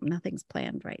nothing's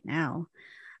planned right now.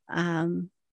 And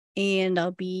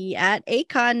I'll be at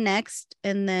ACON next,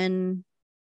 and then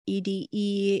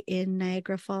EDE in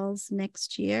Niagara Falls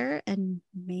next year and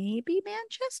maybe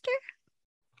Manchester.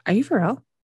 Are you for real?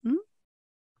 Hmm?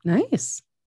 Nice.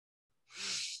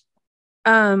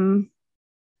 Well,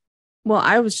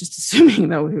 I was just assuming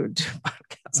that we would do a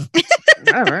podcast.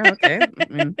 Whatever. Okay. I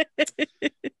mean,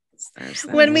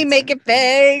 when we make it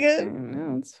big.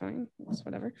 No, it's fine. It's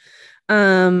whatever.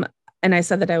 And I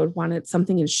said that I would want it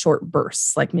something in short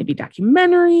bursts, like maybe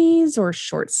documentaries or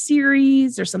short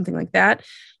series or something like that.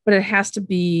 But it has to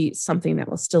be something that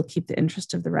will still keep the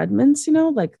interest of the Redmonds,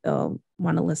 like they'll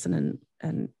want to listen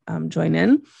and join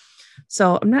in.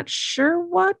 So I'm not sure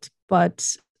what,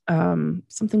 but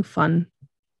something fun.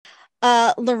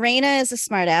 Lorena is a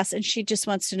smartass and she just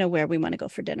wants to know where we want to go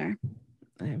for dinner.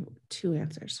 I have 2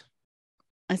 answers.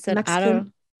 I said, Mexican, I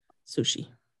don't. Sushi.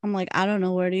 I'm like, I don't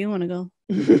know. Where do you want to go?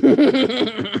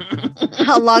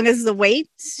 How long is the wait?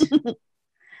 Is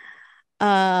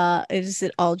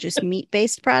it all just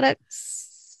meat-based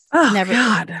products? Oh,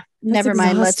 God. That's never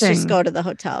mind. exhausting. Let's just go to the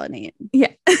hotel and eat.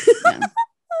 Yeah.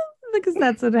 Because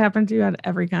that's what happened to you at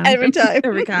every con. Every time.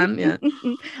 Every con, yeah.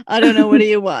 I don't know. What do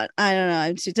you want? I don't know.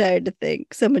 I'm too tired to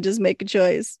think. Someone just make a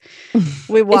choice.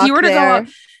 We walk if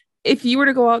you were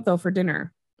to go out though for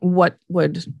dinner, what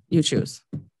would you choose?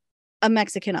 A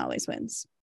Mexican always wins.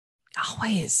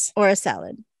 Always. Or a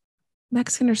salad.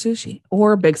 Mexican or sushi.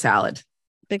 Or a big salad.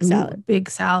 Big salad. Ooh, big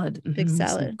salad. Big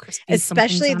salad.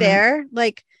 Especially there.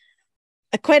 Like,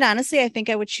 quite honestly, I think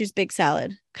I would choose big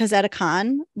salad. Because at a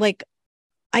con, like,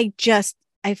 I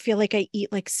feel like I eat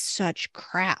like such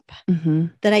crap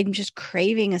that I'm just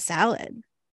craving a salad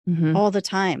all the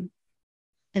time.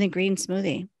 And a green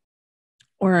smoothie.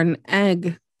 Or an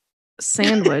egg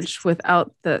sandwich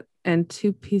without and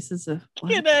 2 pieces of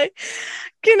what?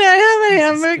 Can I have a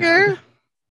hamburger?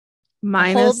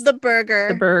 Minus hold the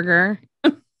burger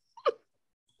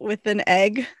with an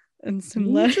egg and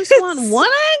some lettuce. You just want 1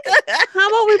 egg? How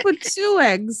about we put 2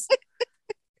 eggs?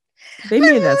 They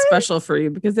made that special for you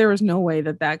because there was no way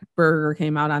that burger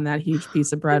came out on that huge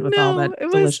piece of bread with all that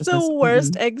deliciousness. It was the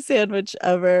worst egg sandwich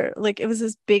ever. Like, it was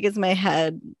as big as my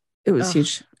head. It was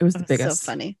huge. It was the biggest.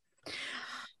 So funny.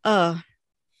 Oh,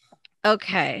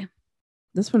 okay.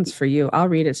 This one's for you. I'll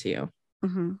read it to you.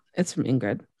 It's from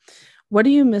Ingrid. What do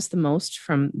you miss the most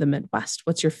from the Midwest?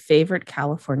 What's your favorite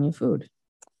California food?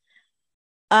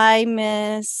 I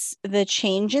miss the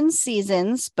change in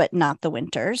seasons, but not the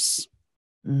winters.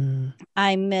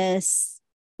 I miss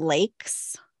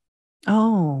lakes.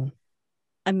 Oh.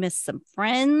 I miss some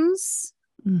friends.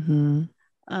 And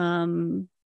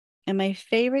my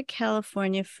favorite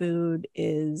California food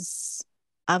is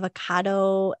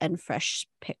avocado and fresh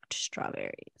picked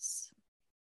strawberries.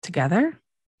 Together?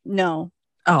 No.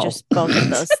 Oh. Just both of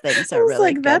those things are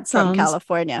really good from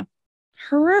California.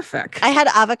 Horrific. I had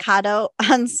avocado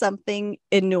on something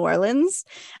in New Orleans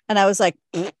and I was like,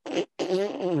 it's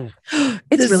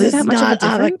really that much of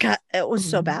a difference? It was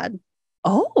so bad.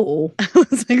 Oh. I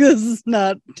was like, this is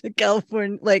not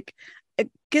California. Like,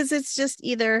 because it's just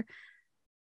either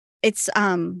it's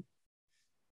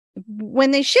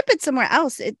when they ship it somewhere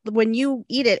else, when you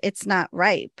eat it, it's not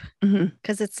ripe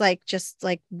because it's like just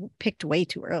like picked way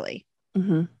too early.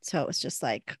 So it's just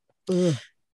like, ugh.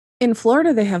 In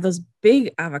Florida, they have those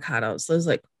big avocados, those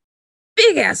like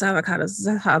big ass avocados. Is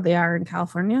that how they are in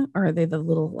California? Or are they the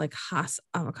little like Hass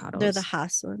avocados? They're the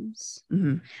Hass ones.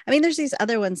 I mean, there's these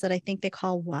other ones that I think they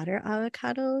call water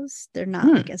avocados. They're not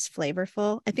like as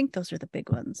flavorful. I think those are the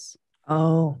big ones.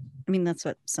 Oh, I mean, that's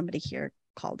what somebody here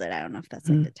called it. I don't know if that's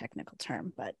like the technical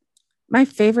term, but my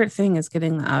favorite thing is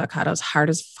getting the avocados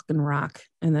hard as fucking rock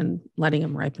and then letting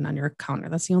them ripen on your counter.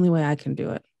 That's the only way I can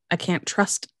do it. I can't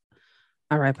trust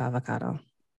a ripe avocado.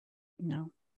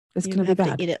 No, it's going to be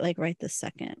bad. To eat it like right this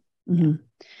second. Yeah.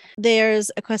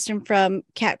 There's a question from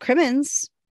Kat Crimmins,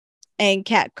 and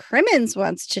Kat Crimmins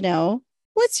wants to know,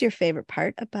 what's your favorite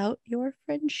part about your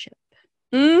friendship?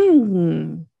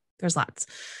 There's lots.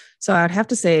 So I'd have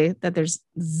to say that there's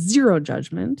zero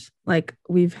judgment. Like,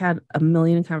 we've had a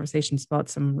million conversations about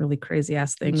some really crazy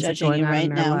ass things that going on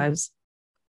in our lives.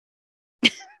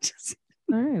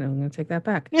 All right, I'm going to take that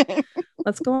back.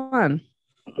 Let's go on.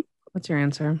 What's your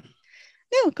answer?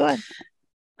 No, go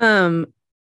on.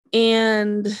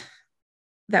 And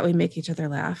that we make each other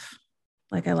laugh.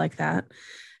 Like, I like that.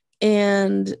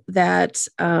 And that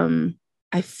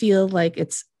I feel like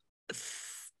it's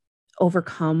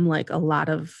overcome like a lot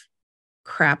of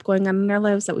crap going on in our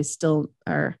lives that we still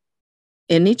are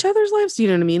in each other's lives. You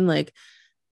know what I mean? Like,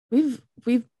 we've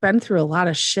been through a lot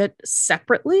of shit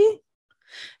separately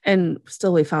and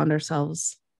still we found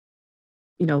ourselves,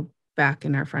 back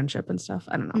in our friendship and stuff.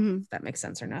 I don't know if that makes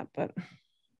sense or not, but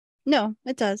no,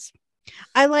 it does.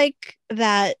 I like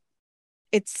that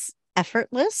it's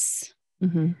effortless.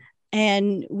 Mm-hmm.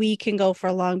 And we can go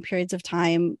for long periods of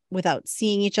time without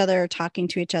seeing each other or talking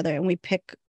to each other, and we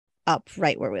pick up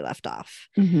right where we left off.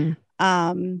 Mm-hmm.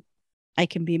 I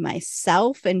can be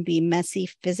myself and be messy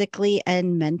physically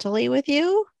and mentally with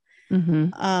you. Mm-hmm.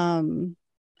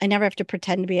 I never have to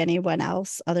pretend to be anyone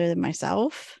else other than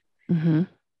myself. Mm-hmm.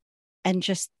 And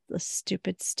just the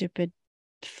stupid,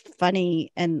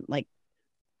 funny, and like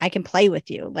I can play with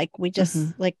you. Like we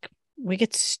just like we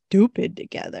get stupid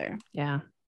together. Yeah.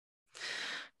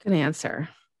 Good answer.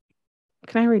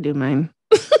 Can I redo mine?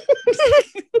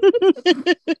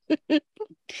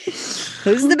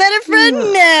 Who's the better friend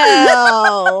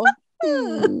now?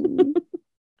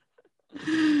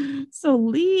 So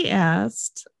Lee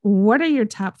asked, what are your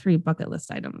top 3 bucket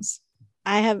list items?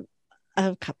 I have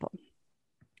a couple.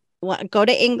 Go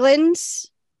to England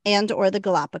and or the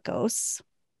Galapagos.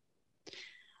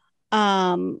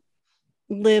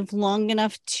 Live long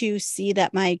enough to see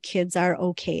that my kids are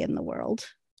okay in the world.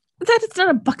 That is not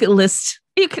a bucket list.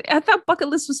 I thought bucket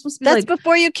list was supposed to be that's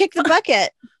before you kick the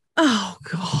bucket. Oh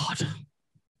God.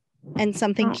 And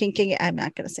something kinking I'm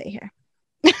not going to say here.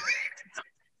 Keep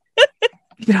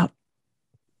it out.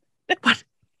 What?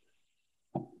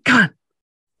 Come on.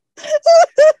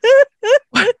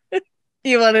 What?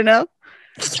 You want to know?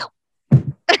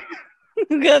 I'm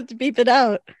going to have to beep it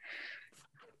out.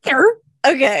 Here.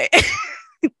 Okay.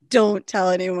 Don't tell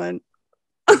anyone.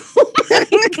 Oh my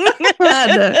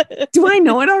God. Do I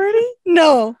know it already?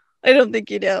 No, I don't think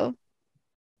you do.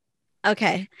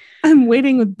 Okay. I'm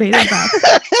waiting with bated breath.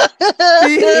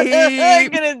 I'm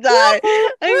gonna die.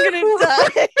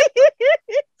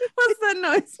 What's that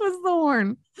noise? What's the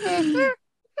horn?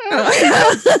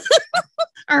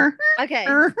 Okay.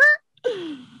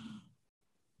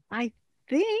 I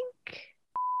think.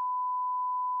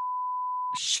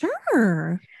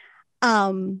 Sure.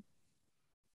 And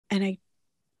I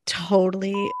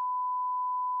totally.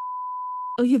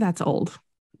 Oh, yeah, that's old.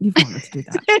 You've wanted to do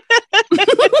that.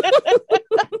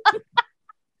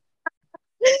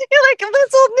 You're like,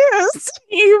 that's old news.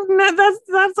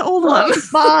 That's old one.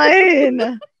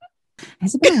 Fine.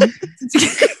 Has it been?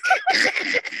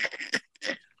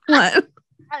 What?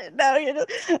 No,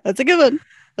 that's a good one.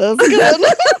 That's a good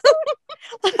one.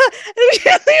 You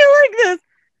like this.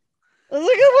 That's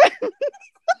a good one.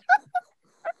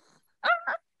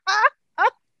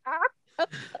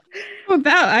 Well,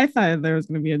 that I thought there was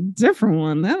going to be a different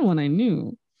one. That one I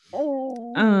knew.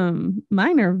 Oh.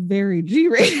 Mine are very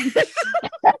G-rated.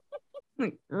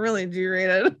 Like really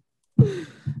G-rated.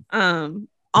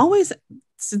 Always,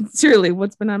 sincerely,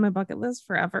 what's been on my bucket list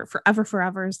forever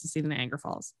is to see the Niagara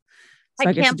Falls. So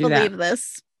I can't believe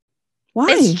this. Why?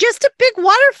 It's just a big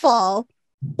waterfall.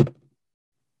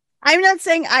 I'm not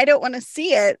saying I don't want to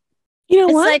see it. You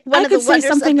know what? Like I could say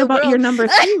something about your number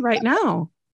 3 right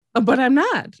now, but I'm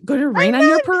not going to rain on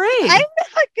your parade. I'm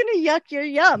not going to yuck your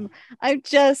yum. I'm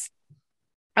just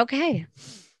okay.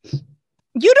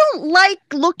 You don't like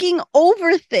looking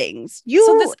over things.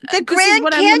 The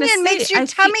Grand Canyon makes your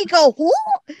tummy go. Whoo!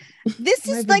 This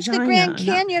is like the Grand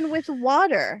Canyon with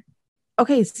water.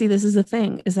 Okay, see, this is the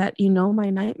thing: is that my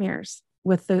nightmares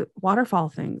with the waterfall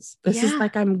things. This is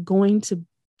like I'm going to.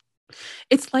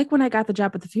 It's like when I got the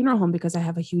job at the funeral home because I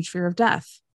have a huge fear of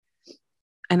death.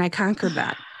 And I conquered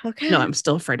that. Okay. No, I'm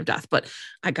still afraid of death, but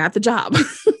I got the job.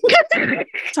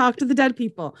 Talk to the dead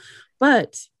people.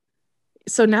 But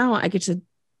so now I get to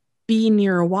be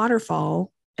near a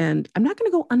waterfall and I'm not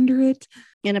going to go under it.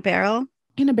 In a barrel?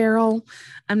 In a barrel.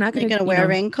 I'm not going to wear a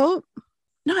raincoat?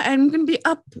 No, I'm going to be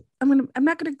up. I'm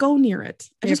not going to go near it.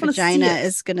 I Your just want to see it. Vagina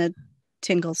is going to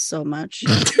tingle so much.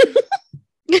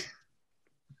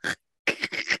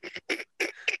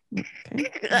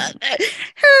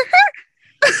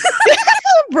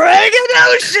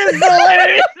 Braggadocious.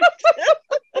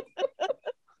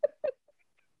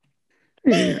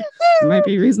 There might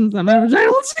be reasons that my vagina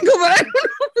will tingle, but I don't know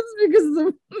if it's because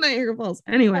of Niagara Falls.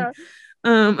 Anyway,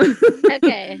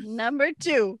 okay, number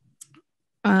 2.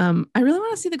 I really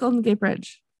want to see the Golden Gate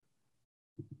Bridge.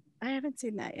 I haven't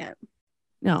seen that yet.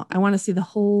 No, I want to see the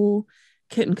whole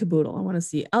kit and caboodle. I want to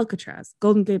see Alcatraz,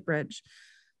 Golden Gate Bridge,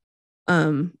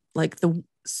 like the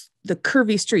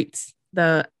curvy streets,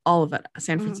 all of it,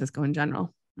 San Francisco in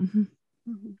general. Mm-hmm.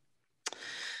 Mm-hmm.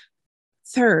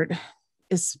 Third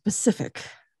is specific,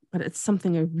 but it's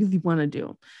something I really want to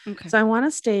do. Okay. So I want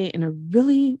to stay in a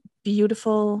really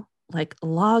beautiful, like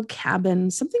log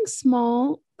cabin, something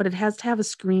small, but it has to have a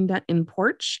screened-in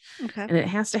porch. Okay. And it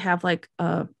has to have like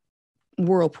a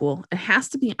whirlpool. It has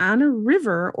to be on a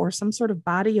river or some sort of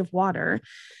body of water.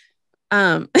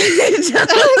 So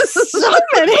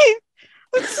many.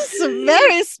 This is a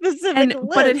very specific list.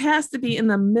 But it has to be in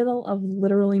the middle of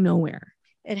literally nowhere.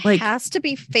 It has to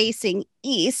be facing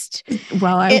east.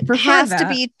 Well, it has to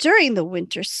be during the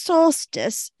winter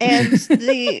solstice, and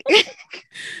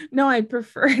No, I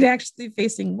prefer it actually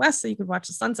facing west so you could watch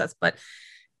the sunsets, but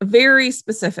very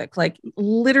specific, like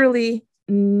literally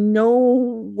no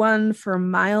one for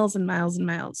miles and miles and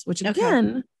miles, which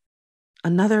again,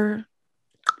 another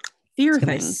fear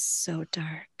thing. So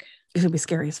dark. It would be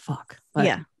scary as fuck. But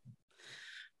yeah.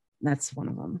 That's one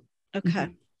of them. Okay.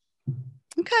 Mm-hmm.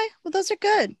 Okay. Well, those are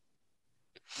good.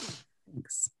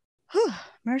 Thanks. Whew,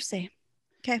 mercy.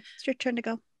 Okay. It's your turn to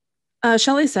go.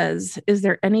 Shelley says, is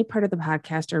there any part of the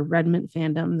podcast or Redmond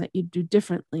fandom that you'd do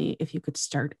differently if you could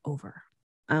start over?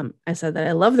 I said that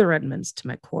I love the Redmonds to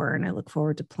my core, and I look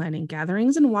forward to planning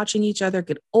gatherings and watching each other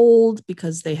get old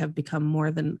because they have become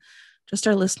more than just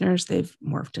our listeners. They've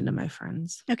morphed into my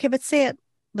friends. Okay, but say it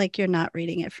like you're not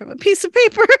reading it from a piece of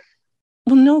paper.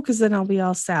 Well, no, because then I'll be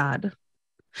all sad.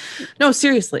 No,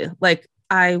 seriously, like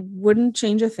I wouldn't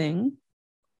change a thing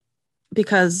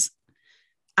because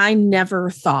I never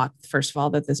thought, first of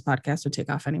all, that this podcast would take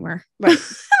off anywhere. Right. And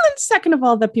then second of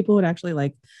all, that people would actually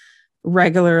like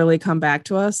regularly come back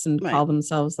to us and call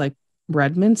themselves like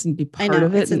Redmonds and be part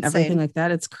of it and everything like that.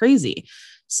 It's crazy.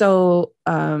 So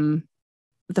the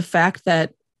fact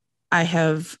that I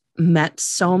have met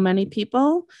so many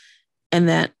people and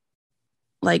that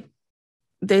like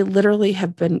they literally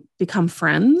have become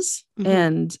friends,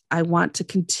 and I want to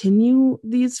continue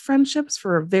these friendships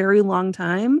for a very long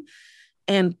time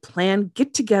and plan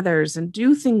get-togethers and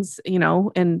do things,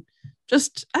 and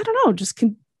just, I don't know, just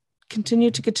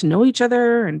continue to get to know each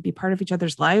other and be part of each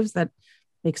other's lives. That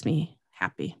makes me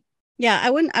happy. Yeah. I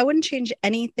wouldn't change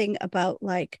anything about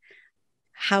like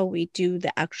how we do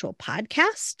the actual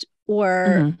podcast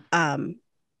or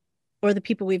the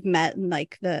people we've met and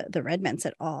like the Redmonds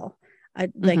at all.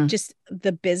 Like just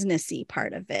the businessy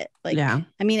part of it. Like, yeah.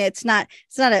 I mean, it's not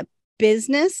a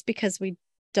business because we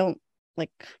don't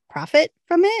like profit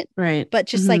from it. Right. But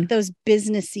just like those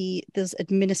businessy, those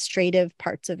administrative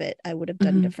parts of it, I would have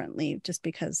done differently just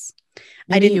because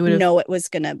maybe I didn't know it was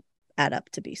going to add up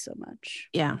to be so much.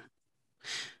 Yeah.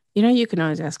 You can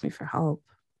always ask me for help.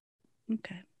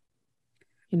 Okay.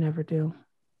 You never do.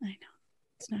 I know.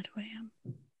 It's not who I am.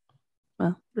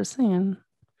 Well, just saying.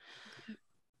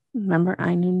 Remember,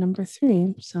 I knew number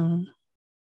 3, so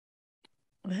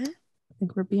what? I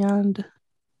think we're beyond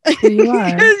who you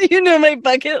are. You know my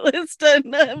bucket list on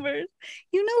numbers.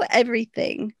 You know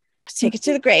everything. Take it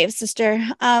to the grave, sister.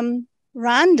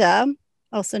 Rhonda,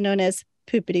 also known as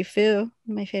Poopity Foo,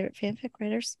 my favorite fanfic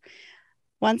writers,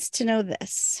 wants to know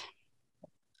this.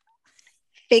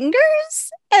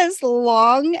 Fingers as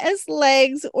long as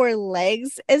legs or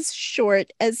legs as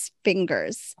short as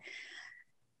fingers?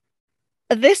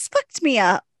 This fucked me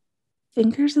up.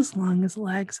 Fingers as long as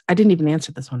legs. I didn't even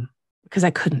answer this one because I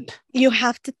couldn't. You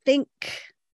have to think.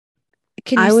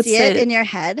 Can you see it in your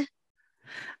head?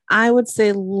 I would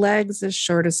say legs as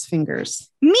short as fingers.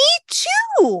 Me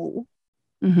too.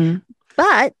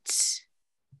 But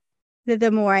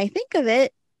the more I think of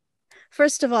it,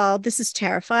 first of all, this is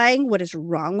terrifying. What is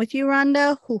wrong with you,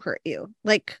 Rhonda? Who hurt you?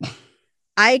 Like,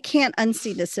 I can't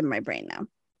unsee this in my brain now.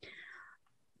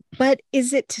 But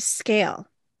is it to scale?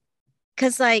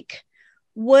 Because, like,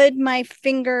 would my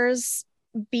fingers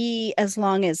be as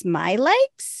long as my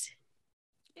legs?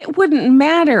 It wouldn't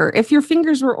matter. If your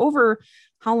fingers were over,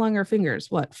 how long are fingers?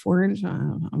 What, 4 inches? I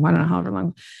don't know, however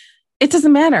long. It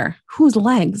doesn't matter. Whose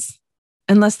legs?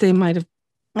 Unless they might have.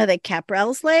 Are they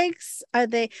Caprell's legs? Are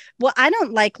they? Well, I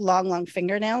don't like long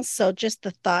fingernails. So just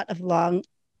the thought of long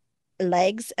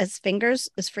legs as fingers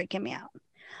is freaking me out.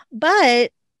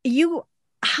 But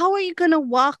how are you going to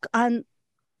walk on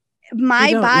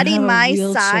my body, my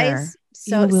size?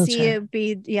 So see, it'd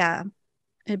be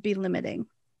limiting.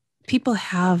 People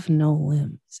have no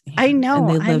limbs. I know.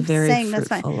 And they live very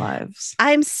fruitful lives.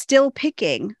 I'm still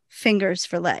picking fingers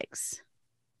for legs.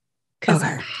 Because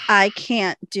I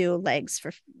can't do legs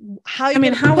for how are you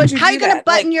going to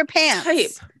button your pants?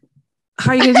 Type.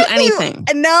 How are you going to do anything?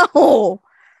 No.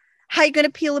 How are you going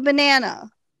to peel a banana?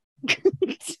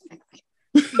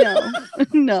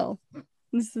 No.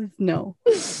 This is no.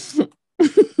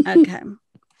 Okay.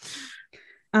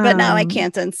 But now I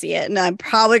can't unsee it. And I'm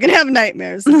probably going to have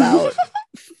nightmares about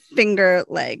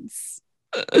legs.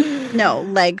 No,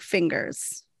 leg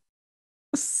fingers.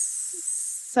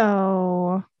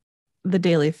 So the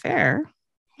Daily Fair.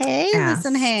 Hey,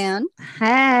 listen hand.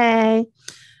 Hey.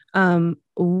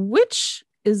 Which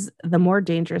is the more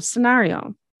dangerous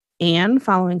scenario? Anne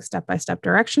following step-by-step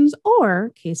directions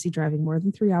or Casey driving more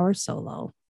than 3 hours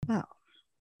solo? Wow.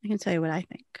 I can tell you what I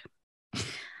think.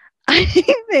 I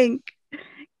think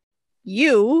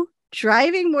you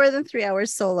driving more than 3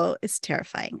 hours solo is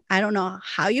terrifying. I don't know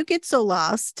how you get so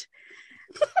lost.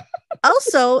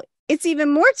 Also, it's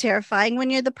even more terrifying when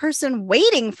you're the person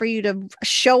waiting for you to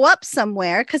show up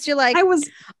somewhere because you're like,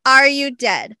 are you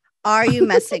dead? Are you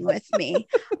messing with me?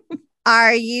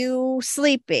 Are you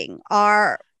sleeping?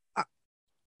 Are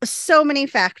so many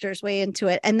factors weigh into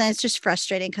it. And then it's just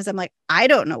frustrating because I'm like, I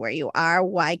don't know where you are.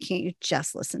 Why can't you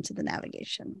just listen to the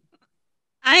navigation?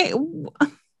 Okay.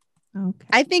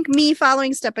 I think me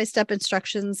following step-by-step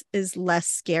instructions is less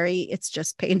scary. It's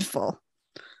just painful.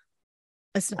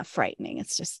 It's not frightening.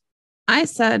 It's just. I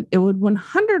said it would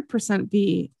 100%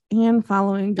 be Anne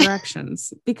following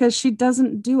directions because she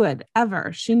doesn't do it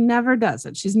ever. She never does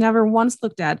it. She's never once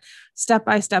looked at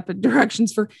step-by-step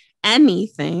directions for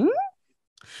anything.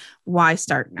 Why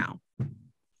start now?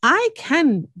 I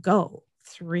can go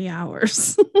 3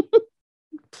 hours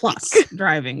plus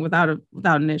driving without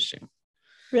an issue.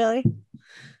 Really?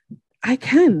 I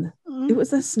can. It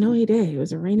was a snowy day. It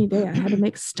was a rainy day. I had to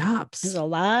make stops. There's a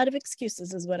lot of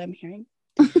excuses is what I'm hearing.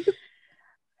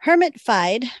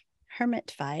 Hermit-fied. I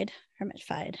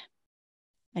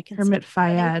can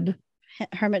Hermit-fied.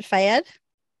 Hermit-fied.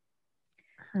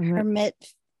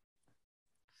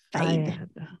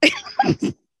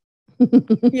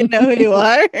 You know who you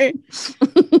are.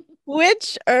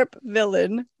 Which ERP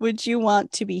villain would you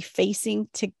want to be facing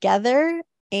together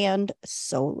and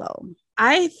solo?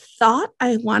 I thought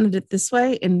I wanted it this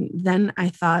way, and then I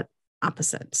thought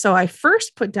opposite. So I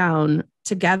first put down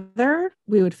together,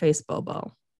 we would face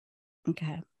Bobo.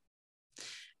 Okay.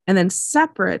 And then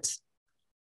separate,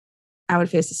 I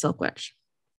would face the Silk Witch.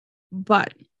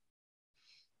 But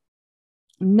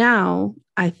now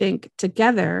I think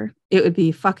together, it would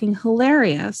be fucking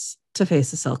hilarious to face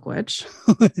the Silk Witch.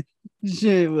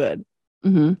 She would.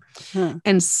 Mm-hmm. Huh.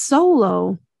 And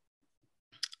solo,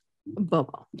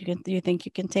 Bobo. You think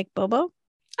you can take Bobo?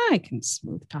 I can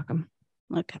smooth talk him.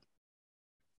 Okay.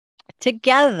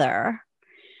 Together,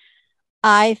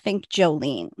 I think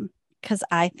Jolene, because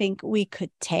I think we could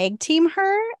tag team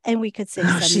her and we could say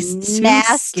some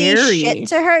nasty shit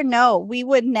to her. No, we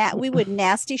would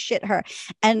nasty shit her.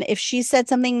 And if she said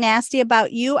something nasty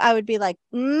about you, I would be like,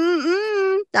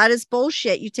 that is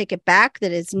bullshit. You take it back.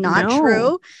 That is not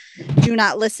true. Do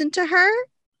not listen to her.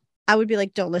 I would be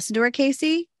like, don't listen to her,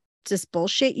 Casey. It's just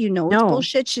bullshit. You know it's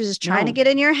bullshit. She's just trying to get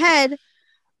in your head.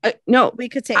 No, we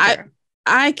could take her.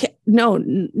 I can't. No.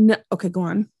 Okay, go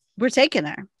on. We're taking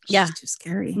her. She's too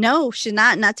scary. No, she's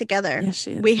not together. Yes,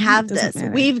 she is. We have this.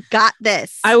 Matter. We've got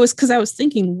this. I was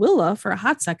thinking Willa for a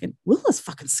hot second. Willa's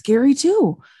fucking scary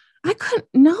too. I couldn't.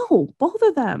 No, both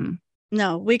of them.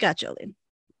 No, we got Jolene.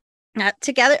 Not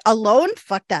together. Alone.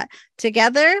 Fuck that.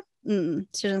 Together. She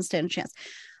doesn't stand a chance.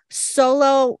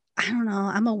 Solo. I don't know.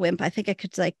 I'm a wimp. I think I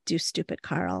could do stupid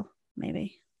Carl.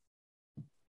 Maybe.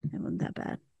 It wasn't that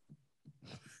bad.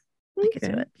 I could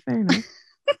do it. Fair enough.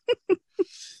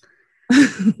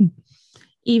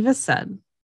 Eva said,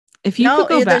 if you could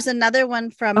go back. There's another one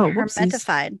from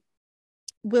Hermetified.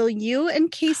 Will you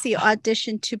and Casey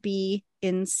audition to be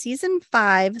in season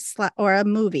 5 or a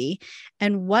movie?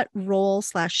 And what role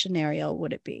 / scenario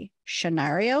would it be?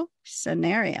 Scenario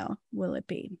will it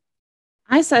be?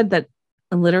 I said that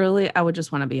literally I would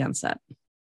just want to be on set.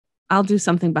 I'll do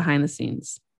something behind the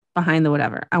scenes, behind the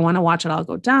whatever. I want to watch it all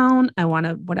go down. I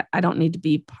don't need to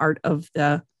be part of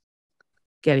the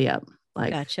giddy up.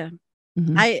 Gotcha.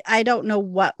 Mm-hmm. I don't know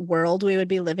what world we would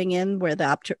be living in where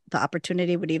the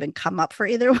opportunity would even come up for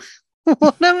either one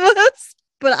of us,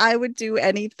 but I would do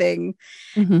anything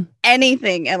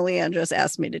Emily Andros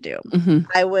asked me to do.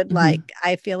 I would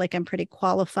I feel like I'm pretty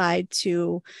qualified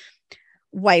to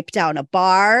wipe down a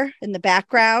bar in the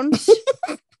background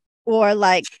or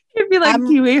you'd be like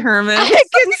Pee-wee Herman. I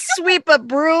can sweep a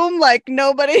broom like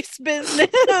nobody's business.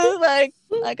 I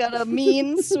got a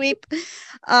mean sweep.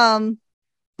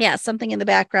 Something in the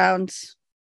background.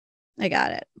 I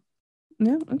got it.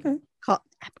 Yeah, okay. Call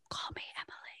me,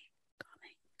 Emily.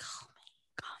 Call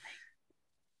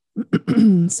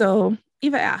me. So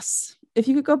Eva asks, if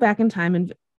you could go back in time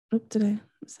and no.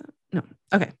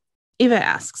 Okay. Eva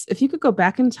asks, if you could go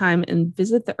back in time and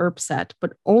visit the ERP set,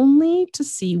 but only to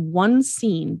see one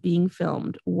scene being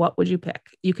filmed, what would you pick?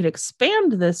 You could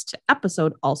expand this to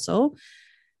episode also.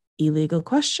 Illegal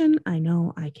question. I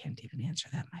know I can't even answer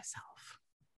that myself.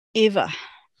 Eva,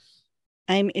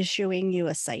 I'm issuing you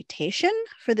a citation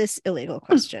for this illegal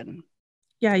question.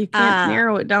 Yeah, you can't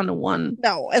narrow it down to one.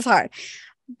 No, it's hard.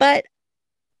 But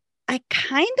I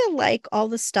kind of like all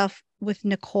the stuff with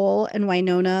Nicole and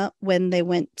Winona when they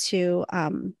went to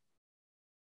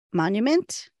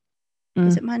Monument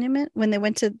Was it Monument? When they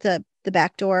went to the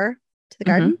back door to the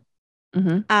garden.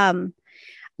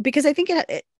 Because I think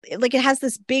it has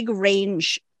this big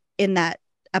range in that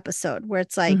episode where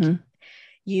it's like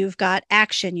you've got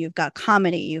action, you've got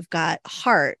comedy, you've got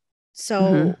heart.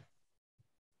 So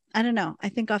I don't know. I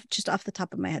think off the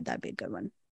top of my head, that'd be a good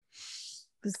one.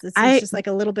 Because it's just like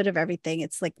a little bit of everything.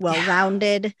 It's like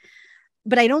well-rounded,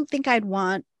 but I don't think I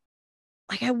wouldn't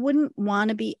want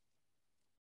to be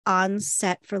on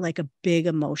set for like a big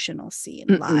emotional scene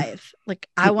live. Like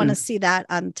I want to see that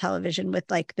on television with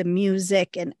like the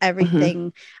music and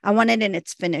everything. I want it in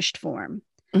its finished form.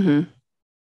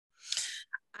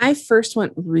 I first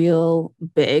went real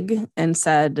big and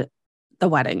said the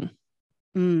wedding.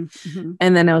 And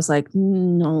then I was like,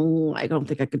 no, I don't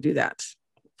think I could do that,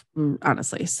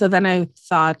 honestly. So then I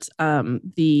thought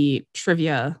the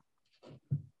trivia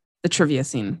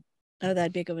scene. Oh,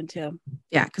 that'd be a good one too.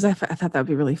 Yeah, because I thought that would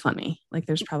be really funny. Like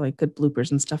there's probably good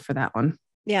bloopers and stuff for that one.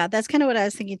 Yeah, that's kind of what I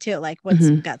was thinking too. Like what's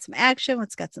got some action,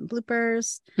 what's got some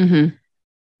bloopers.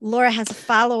 Laura has a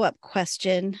follow-up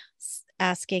question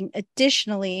asking,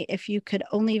 additionally, if you could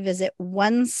only visit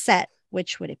one set,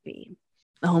 which would it be?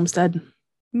 The Homestead.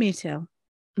 Me too.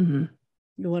 You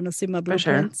want to see my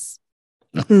blueprints?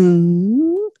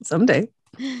 Sure. Someday.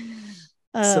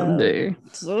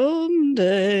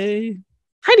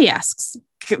 Heidi asks,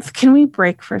 can we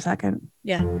break for a second?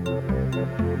 Yeah.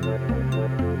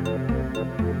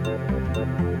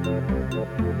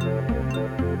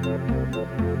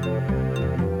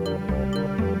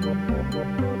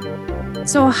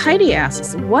 So Heidi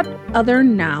asks, what other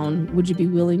noun would you be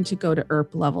willing to go to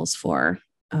ERP levels for?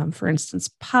 For instance,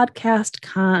 podcast,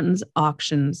 cons,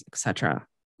 auctions, etc.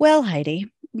 Well,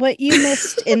 Heidi, what you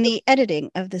missed in the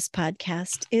editing of this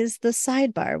podcast is the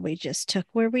sidebar we just took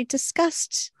where we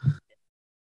discussed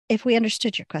if we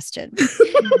understood your question.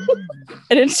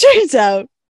 And it turns out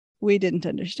we didn't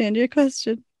understand your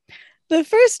question. The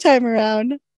first time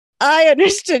around, I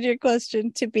understood your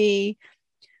question to be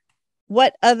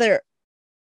what other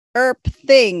ERP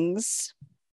things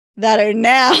that are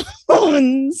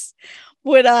nouns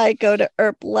would I go to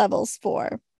ERP levels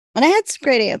for? And I had some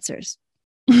great answers.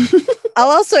 I'll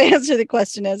also answer the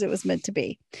question as it was meant to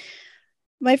be.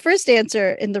 My first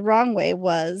answer in the wrong way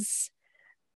was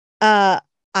I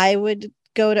would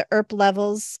go to ERP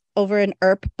levels over an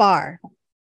ERP bar.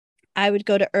 I would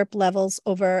go to ERP levels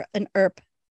over an ERP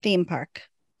theme park.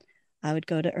 I would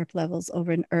go to ERP levels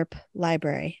over an ERP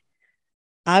library.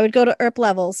 I would go to ERP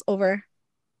levels over,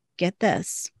 get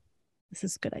this. This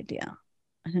is a good idea.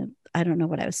 I don't know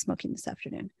what I was smoking this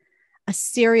afternoon. A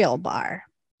cereal bar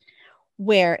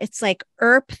where it's like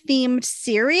ERP themed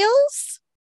cereals,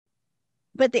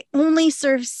 but they only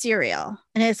serve cereal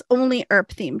and it's only ERP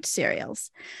themed cereals.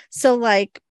 So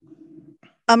like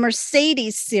a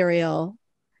Mercedes cereal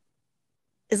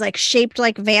is like shaped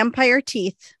like vampire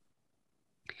teeth.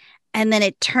 And then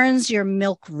it turns your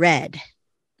milk red.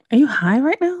 Are you high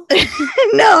right now?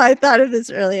 No, I thought of this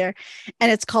earlier.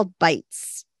 And it's called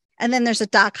Bites. And then there's a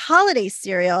Doc Holliday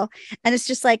cereal, and it's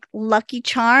just like Lucky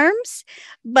Charms,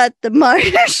 but the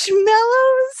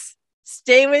marshmallows,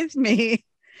 stay with me.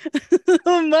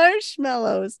 The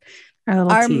marshmallows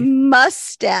are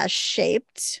mustache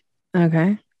shaped.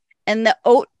 Okay. And the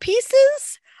oat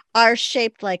pieces are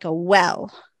shaped like a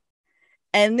well.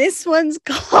 And this one's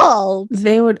called...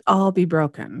 They would all be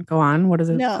broken. Go on. What is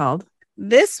it called?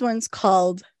 This one's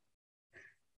called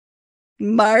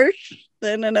Marsh.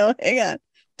 No, hang on.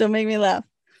 Don't make me laugh.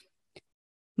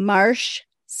 Marsh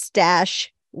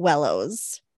Stash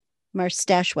Wellows. Marsh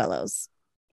Stash Wellows.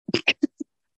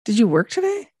 Did you work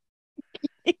today?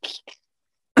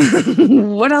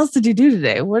 What else did you do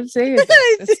today? What day is it?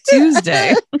 It's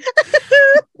Tuesday.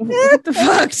 What the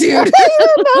fuck, dude? I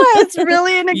don't know. It's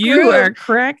really in a groove. You are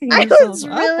cracking yourself I was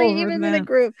really even in a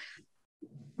groove.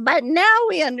 But now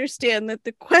we understand that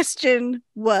the question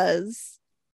was,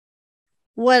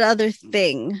 what other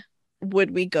thing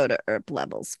would we go to ERP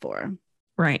levels for?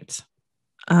 Right.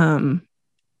 I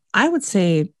would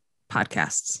say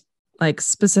podcasts, like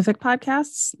specific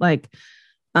podcasts, like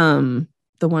the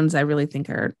ones I really think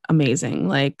are amazing,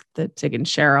 like the Tig and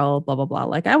Cheryl, blah, blah, blah.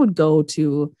 Like I would go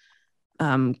to,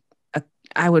 I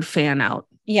would fan out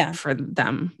for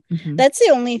them. Mm-hmm. That's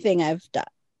the only thing I've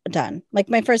done. Like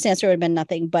my first answer would have been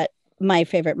nothing but My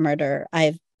Favorite Murder.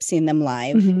 I've seen them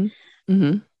live. Mm-hmm.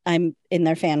 Mm-hmm. I'm in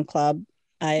their fan club.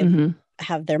 I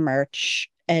have their merch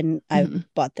and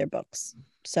I've bought their books.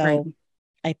 So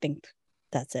I think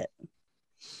that's it.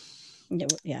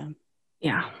 Yeah.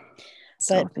 Yeah. But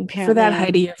so thank you for that,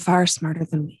 Heidi. You're far smarter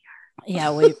than we are.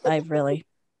 Yeah, I've really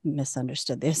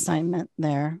misunderstood the assignment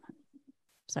there.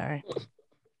 Sorry.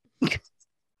 Oh,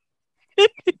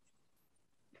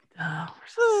 we're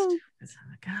so stupid.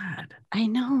 Oh, God. I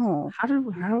know. How did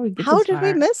we get How this did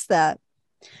we far? miss that?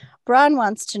 Braun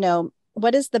wants to know,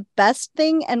 what is the best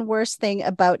thing and worst thing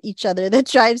about each other that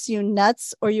drives you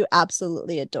nuts or you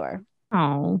absolutely adore?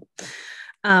 Oh,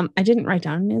 I didn't write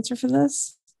down an answer for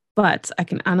this, but I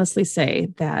can honestly say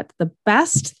that the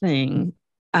best thing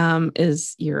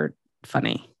is you're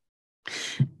funny.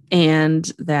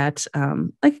 And that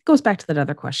like it goes back to that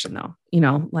other question though,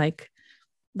 like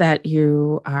that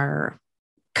you are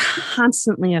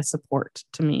constantly a support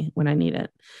to me when I need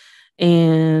it.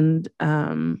 And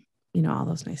all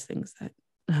those nice things that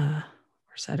were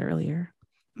said earlier.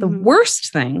 The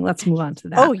worst thing, let's move on to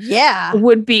that. Oh yeah.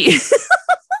 Would be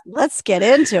let's get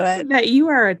into it. That you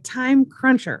are a time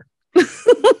cruncher.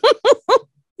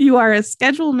 You are a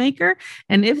schedule maker.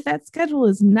 And if that schedule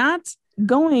is not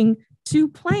going to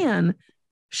plan,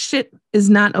 shit is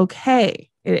not okay.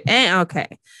 It ain't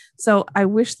okay. So I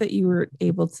wish that you were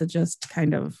able to just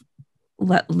kind of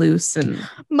let loose. And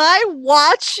my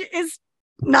watch is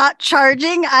not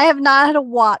charging. I have not had a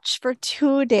watch for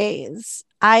 2 days.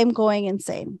 I'm going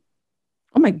insane.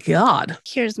 Oh my God.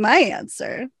 Here's my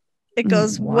answer. It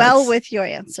goes well with your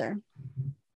answer.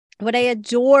 What I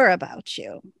adore about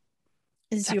you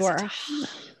is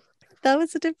that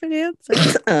was a different answer.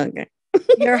 Okay.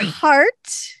 Your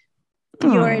heart,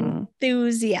 your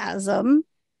enthusiasm,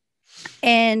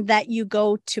 and that you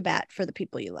go to bat for the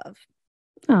people you love.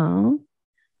 Oh.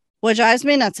 What drives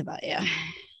me nuts about you?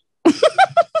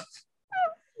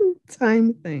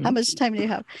 Time thing. How much time do you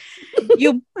have?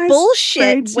 You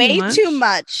bullshit way too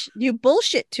much. You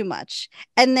bullshit too much.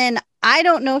 And then I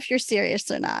don't know if you're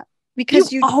serious or not.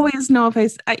 Because you always know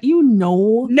if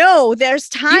No, there's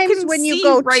times when you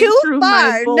go too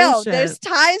far. No, there's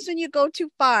times when you go too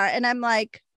far. And I'm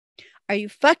like, are you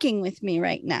fucking with me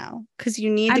right now? Because you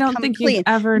need to come clean.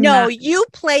 You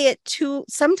play it too.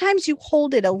 Sometimes you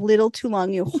hold it a little too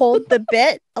long. You hold the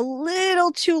bit a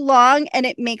little too long and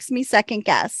it makes me second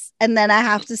guess. And then I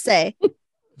have to say,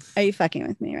 are you fucking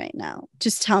with me right now?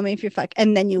 Just tell me if you're fucking.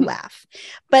 And then you laugh.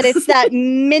 But it's that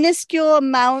minuscule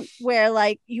amount where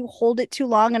like you hold it too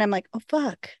long and I'm like, oh,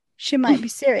 fuck. She might be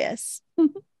serious.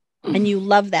 And you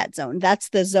love that zone. That's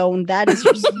the zone. That is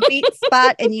your sweet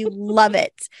spot and you love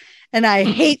it. And I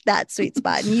hate that sweet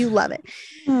spot and you love it.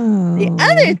 Oh. The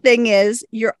other thing is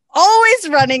you're always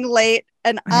running late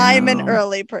and I'm an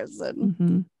early person.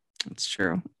 Mm-hmm. That's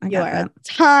true. You're a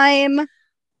time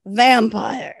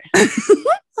vampire.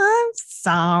 I'm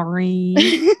sorry.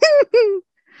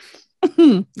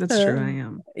 That's true. I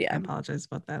am. Yeah. I apologize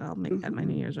about that. I'll make that my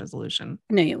New Year's resolution.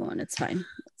 No, you won't. It's fine.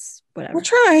 It's whatever. We'll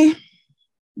try.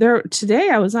 Today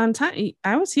I was on time.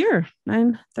 I was here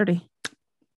 9:30.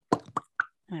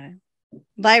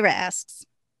 Lyra asks,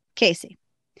 Casey,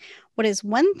 what is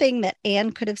one thing that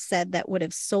Anne could have said that would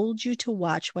have sold you to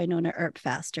watch Wynonna Earp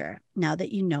faster now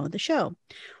that you know the show?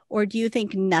 Or do you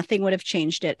think nothing would have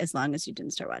changed it as long as you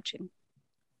didn't start watching?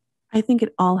 I think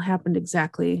it all happened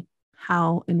exactly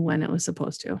how and when it was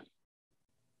supposed to.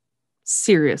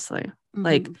 Seriously. Mm-hmm.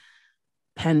 Like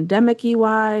pandemic-y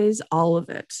wise, all of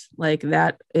it. Like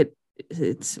that, it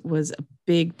was a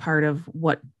big part of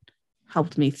what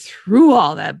helped me through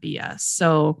all that BS.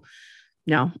 So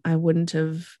no, I wouldn't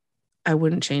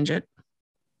change it.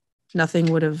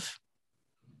 Nothing would have.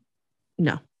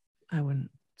 No, I wouldn't.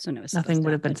 So no, nothing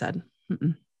would have been said.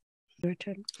 Mm-mm. Your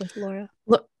turn with Laura.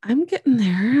 Look, I'm getting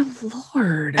there.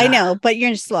 Lord. I know, but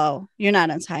you're slow. You're not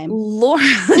on time. Laura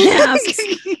asks,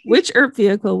 which Earp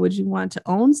vehicle would you want to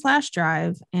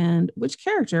own/drive? And which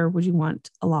character would you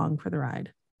want along for the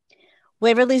ride?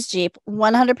 Waverly's Jeep,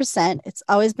 100%. It's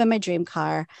always been my dream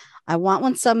car. I want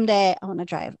one someday. I want to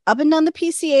drive up and down the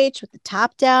PCH with the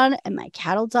top down and my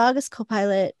cattle dog as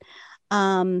co-pilot.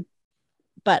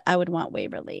 But I would want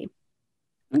Waverly.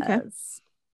 Okay.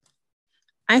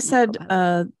 I said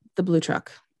the blue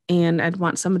truck, and I'd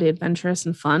want somebody adventurous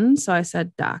and fun. So I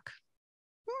said Doc.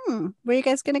 Where are you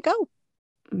guys going to go?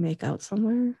 Make out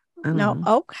somewhere? No.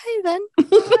 Okay, then.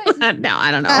 No,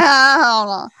 I don't know.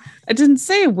 I didn't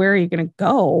say where are you going to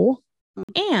go.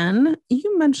 And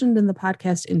you mentioned in the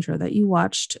podcast intro that you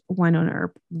watched Wynonna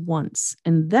Earp once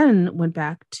and then went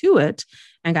back to it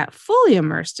and got fully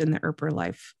immersed in the Earper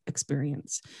life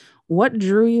experience. What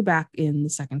drew you back in the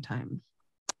second time?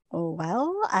 Oh,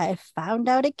 well, I found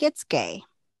out it gets gay.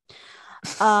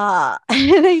 And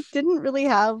I didn't really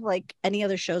have like any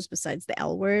other shows besides the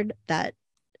L Word that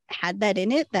had that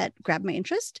in it that grabbed my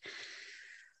interest.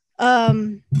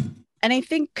 And I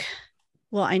think,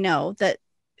 well, I know that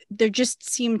there just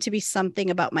seemed to be something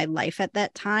about my life at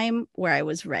that time where I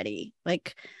was ready.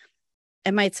 Like,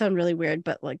 it might sound really weird,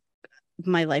 but like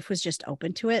my life was just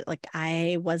open to it. Like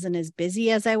I wasn't as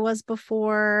busy as I was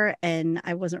before, and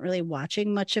I wasn't really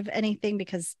watching much of anything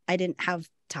because I didn't have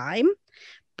time.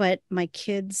 But my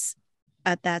kids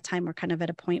at that time were kind of at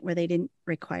a point where they didn't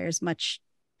require as much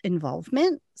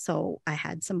involvement. So I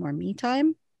had some more me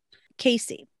time.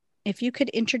 Casey, if you could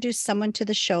introduce someone to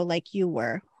the show like you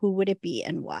were, who would it be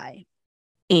and why?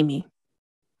 Amy.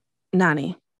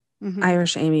 Nani.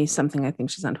 Irish Amy something. I think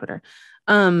she's on Twitter.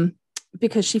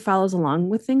 Because she follows along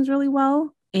with things really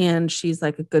well. And she's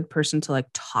like a good person to like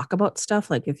talk about stuff.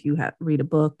 Like if you read a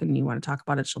book and you want to talk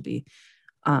about it, she'll be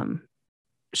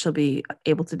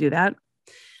able to do that.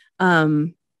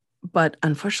 But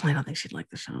unfortunately, I don't think she'd like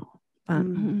the show. But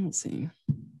we'll see.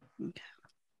 Okay.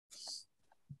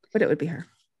 But it would be her.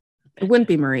 It wouldn't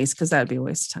be Maurice because that would be a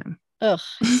waste of time. Ugh,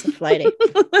 it's a flighty.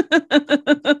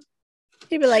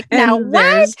 He'd be like, now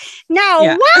what?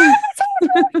 Now what?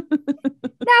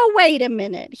 Now wait a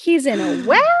minute. He's in a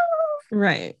well?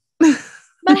 Right.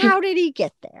 But how did he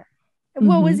get there?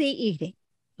 What was he eating?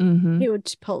 He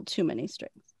would pull too many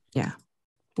strings. Yeah.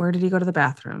 Where did he go to the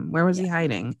bathroom? Where was he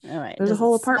hiding? All right. There's a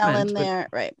whole apartment in there.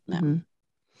 Right. No.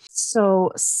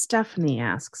 So Stephanie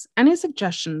asks, any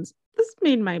suggestions?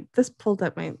 This pulled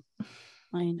up my.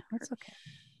 I know. It's okay.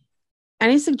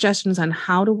 Any suggestions on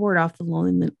how to ward off the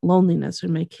loneliness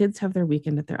when my kids have their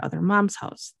weekend at their other mom's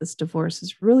house? This divorce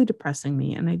is really depressing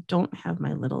me, and I don't have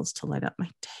my littles to light up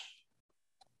my day.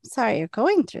 Sorry you're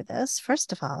going through this,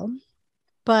 first of all.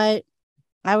 But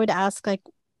I would ask, like,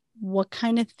 what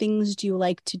kind of things do you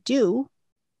like to do?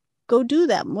 Go do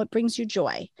them. What brings you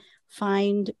joy?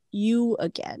 Find you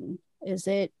again. Is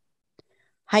it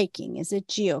hiking? Is it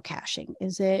geocaching?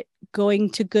 Is it going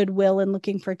to Goodwill and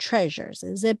looking for treasures?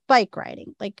 Is it bike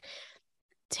riding? Like,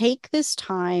 take this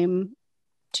time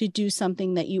to do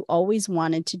something that you always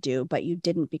wanted to do, but you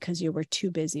didn't because you were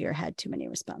too busy or had too many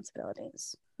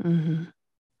responsibilities.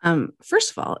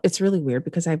 First of all, it's really weird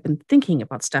because I've been thinking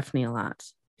about Stephanie a lot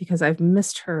because I've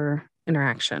missed her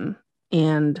interaction.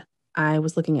 And I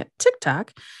was looking at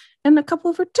TikTok and a couple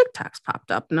of her TikToks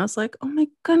popped up and I was like, oh my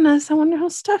goodness, I wonder how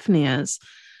Stephanie is.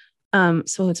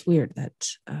 So it's weird that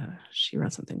she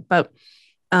wrote something, but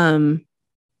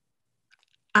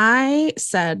I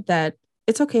said that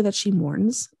it's okay that she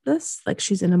mourns this, like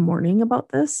she's in a mourning about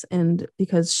this, and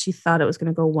because she thought it was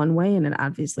going to go one way and it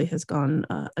obviously has gone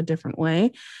a different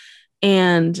way,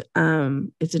 and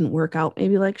it didn't work out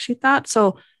maybe like she thought.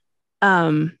 So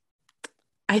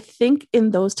I think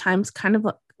in those times, kind of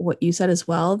like what you said as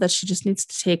well, that she just needs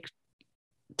to take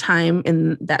time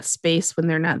in that space when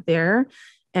they're not there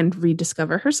and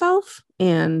rediscover herself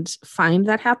and find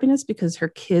that happiness, because her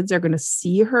kids are going to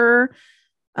see her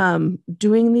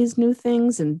doing these new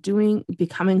things and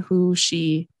becoming who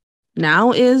she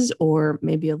now is, or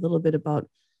maybe a little bit about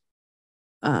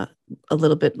a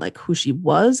little bit like who she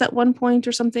was at one point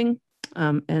or something.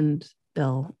 And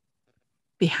they'll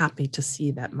be happy to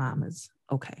see that mom is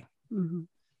okay.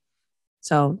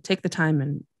 So take the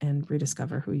time and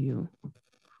rediscover who you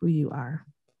are.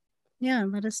 Yeah,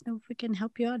 and let us know if we can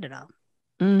help you out at all.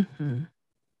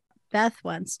 Beth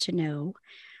wants to know,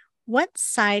 what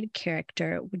side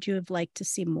character would you have liked to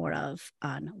see more of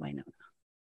on Wynonna?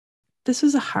 This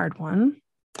is a hard one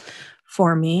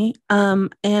for me.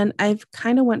 And I've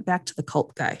kind of went back to the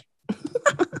cult guy.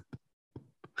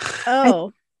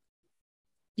 Oh.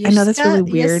 I know that's really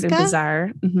weird and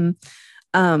bizarre.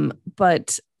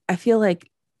 But I feel like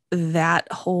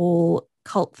that whole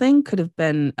cult thing could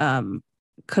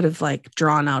have like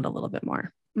drawn out a little bit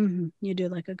more. You do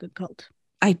like a good cult.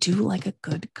 I do like a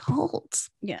good cult.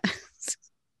 Yeah.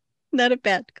 Not a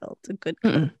bad cult, a good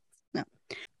cult. No.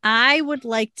 I would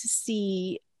like to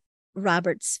see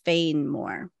Robert Svane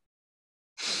more.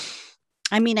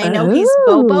 I mean, I know he's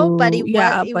Bobo, but he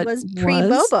was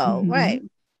pre-Bobo, right?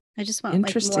 I just want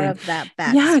like more of that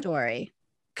backstory.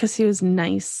 Because he was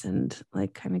nice and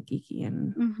like kind of geeky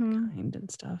and kind and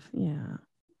stuff. Yeah.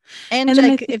 And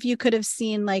like if you could have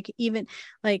seen like even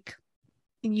like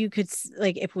you could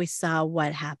like if we saw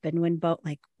what happened when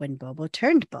Bobo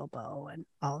turned Bobo and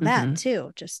all that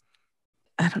too. Just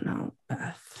I don't know,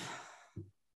 Beth.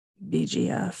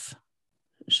 BGF.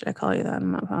 Should I call you that?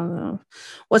 I'm not positive.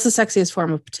 What's the sexiest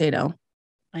form of potato?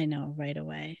 I know, right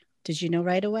away. Did you know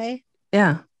right away?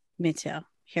 Yeah. Me too.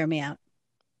 Hear me out.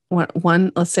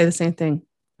 One, let's say the same thing.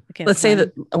 Okay. Let's say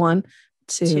that 1,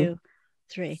 2,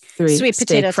 3. 3 sweet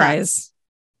potato fries.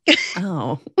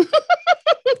 Oh.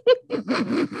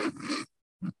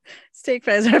 Steak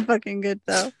fries are fucking good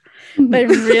though. But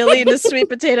really into sweet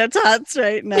potato tots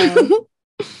right now. Okay.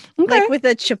 Like with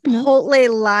a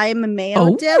chipotle lime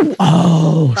mayo dip.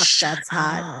 Oh, fuck, that's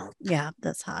hot. Yeah,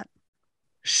 that's hot.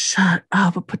 Shut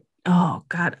up. Oh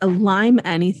God, a lime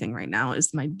anything right now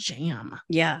is my jam.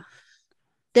 Yeah.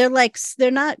 They're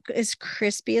not as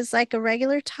crispy as like a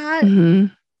regular tot,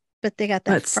 but they got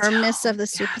that firmness of the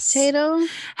sweet potato.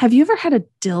 Have you ever had a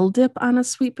dill dip on a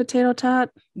sweet potato tot?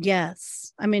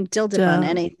 Yes. I mean, dill dip on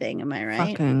anything. Am I right?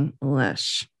 Fucking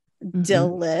lish.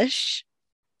 Delish.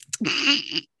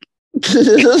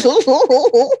 Delish.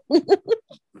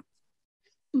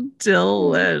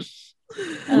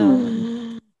 Should put that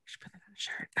on a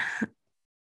shirt.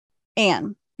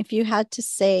 And if you had to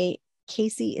say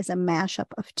Casey is a mashup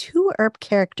of two Earp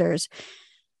characters,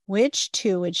 which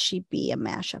two would she be a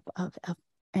mashup of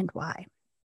and why?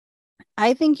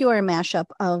 I think you are a mashup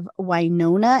of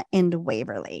Wynonna and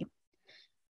Waverly.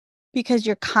 Because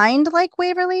you're kind like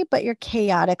Waverly, but you're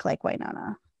chaotic like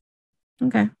Wynonna.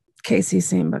 Okay. Casey,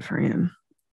 same but for Anne.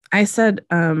 I said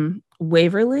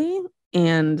Waverly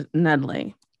and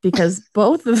Nedley because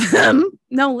both of them.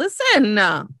 No, listen.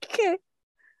 Okay.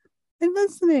 I'm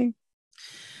listening.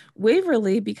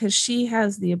 Waverly, because she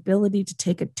has the ability to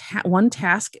take one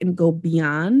task and go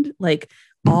beyond, like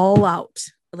all out.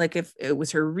 Like if it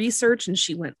was her research and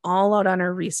she went all out on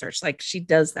her research, like she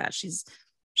does that. She's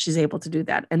able to do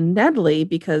that. And Nedley,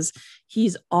 because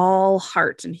he's all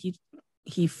heart and he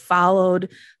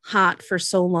followed Hot for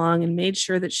so long and made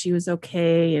sure that she was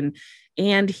okay.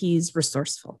 And he's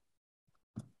resourceful.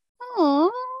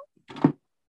 Oh,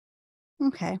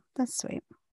 okay. That's sweet.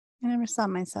 I never saw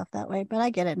myself that way, but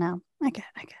I get it now. I get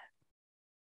it.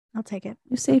 I'll take it.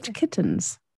 You saved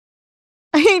kittens.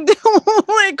 I know.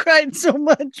 I cried so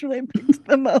much when I picked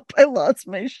them up. I lost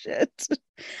my shit.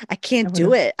 I can't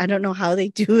do it. I don't know how they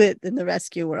do it in the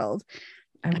rescue world.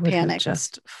 I panicked.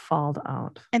 Just falled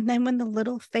out. And then when the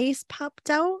little face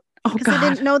popped out, because I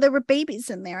didn't know there were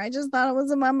babies in there. I just thought it was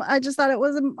a mom. I just thought it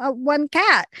was a one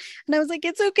cat. And I was like,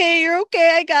 it's okay. You're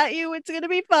okay. I got you. It's going to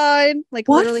be fine. Like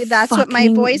literally that's what my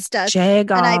voice does.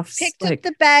 And I picked up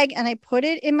the bag and I put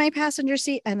it in my passenger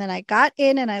seat. And then I got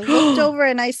in and I looked over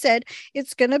and I said,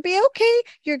 it's going to be okay.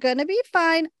 You're going to be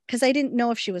fine. Because I didn't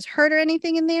know if she was hurt or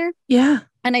anything in there. Yeah.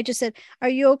 And I just said, are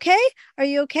you okay? Are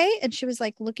you okay? And she was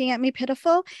like looking at me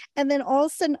pitiful. And then all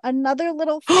of a sudden another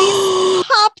little face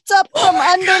popped up from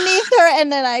underneath her.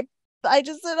 And then I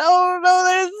just said, oh no,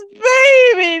 there's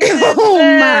babies. Oh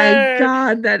my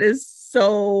God. That is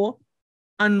so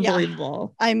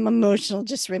unbelievable. Yeah, I'm emotional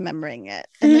just remembering it.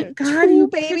 And there are two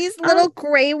babies. The little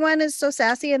gray one is so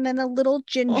sassy. And then a little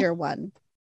ginger one.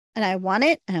 And I want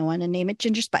it. And I want to name it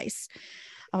Ginger Spice.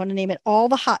 I want to name it all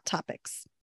the hot topics.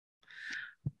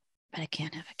 But I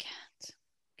can't have a cat.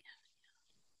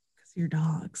 Because your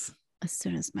dogs. As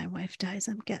soon as my wife dies,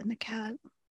 I'm getting a cat.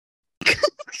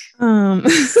 Wow.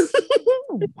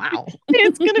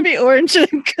 It's gonna be orange and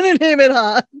I'm gonna name it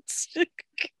Hot.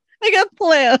 I got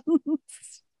plans.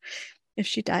 If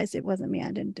she dies, it wasn't me.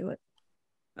 I didn't do it.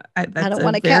 I don't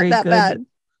want a cat that bad.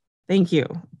 Thank you.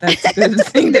 That's a good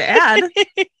thing to add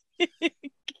to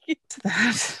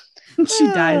that. She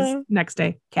dies next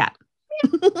day. Cat.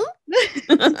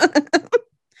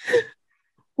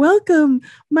 Welcome,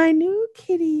 my new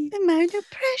kitty. My new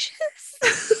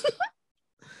precious.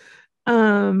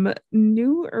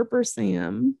 New Erper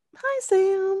Sam. Hi,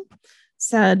 Sam.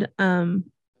 Said,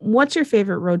 what's your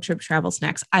favorite road trip travel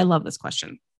snacks? I love this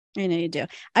question. I know you do.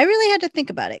 I really had to think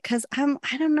about it because I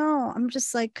don't know. I'm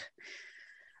just like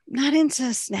not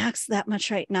into snacks that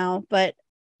much right now, but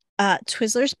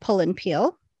Twizzlers pull and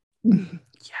peel.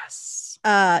 Yes.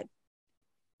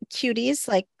 Cuties,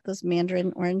 like those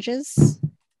mandarin oranges,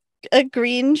 a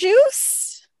green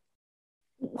juice,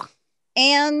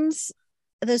 and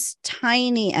this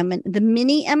tiny the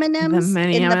mini M&Ms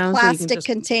in the plastic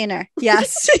container.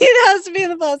 Yes, it has to be in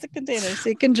the plastic container so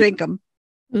you can drink them.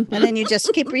 And then you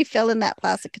just keep refilling that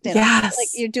plastic container. Yes. Like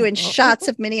you're doing shots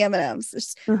of mini M&Ms.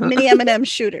 There's mini M&M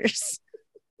shooters.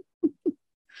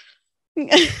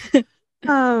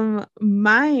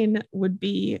 Mine would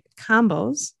be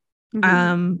combos.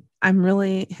 I'm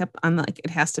really hip on it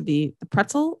has to be the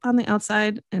pretzel on the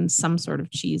outside and some sort of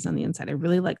cheese on the inside. I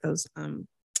really like those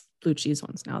blue cheese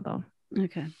ones now though.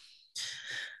 Okay.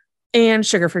 And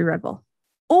sugar-free Red Bull.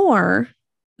 Or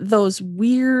those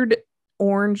weird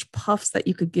orange puffs that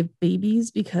you could give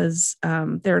babies because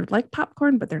they're like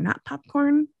popcorn, but they're not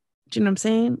popcorn. Do you know what I'm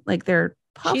saying? Like they're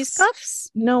puffs. Cheese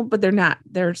puffs? No, but they're not.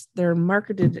 They're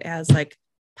marketed as like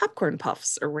popcorn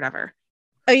puffs or whatever.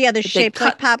 Oh yeah, they're shaped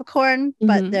like popcorn,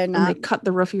 but they're not. And they cut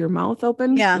the roof of your mouth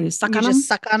open. Yeah, when you suck you on just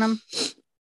them. suck on them.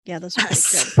 Yeah, those are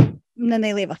good. And then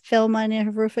they leave a film on the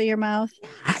roof of your mouth.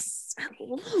 Yes,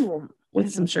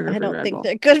 with some sugar. I don't think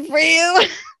they're good for you.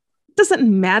 Doesn't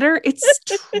matter. It's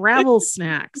travel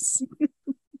snacks.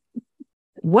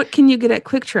 What can you get at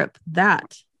Quick Trip?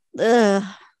 That. Ugh.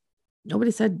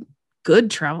 Nobody said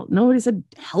good travel. Nobody said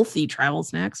healthy travel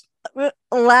snacks.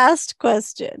 Last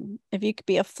question. If you could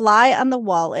be a fly on the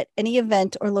wall at any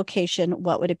event or location,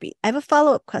 what would it be? I have a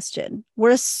follow-up question.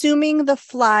 We're assuming the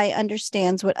fly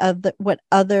understands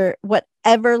whatever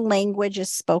language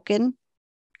is spoken.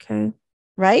 Okay.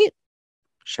 Right?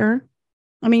 Sure.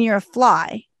 I mean, you're a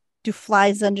fly. Do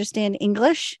flies understand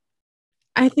English?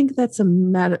 I think that's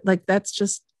that's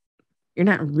just, you're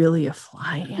not really a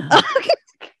fly.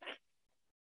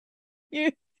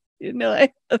 you know,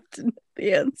 I have to know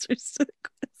the answers to the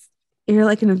question. You're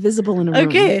like an invisible in a room.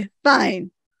 Okay,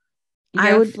 fine.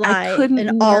 I couldn't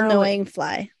an all-knowing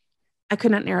fly. I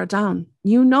could not narrow it down.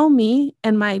 You know me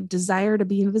and my desire to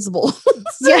be invisible.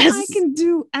 So yes. I can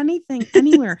do anything,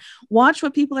 anywhere. Watch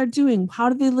what people are doing. How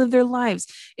do they live their lives?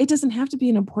 It doesn't have to be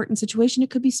an important situation. It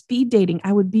could be speed dating.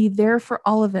 I would be there for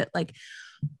all of it. Like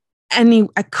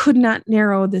I could not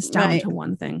narrow this down to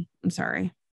one thing. I'm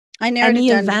sorry. I narrowed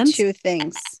it down to two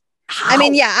things. How? I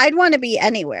mean, yeah, I'd want to be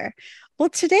anywhere. Well,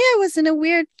 today I was in a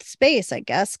weird space, I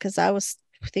guess, because I was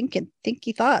thinking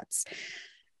thinky thoughts.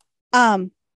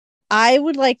 I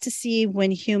would like to see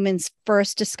when humans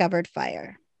first discovered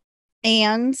fire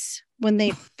and when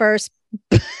they first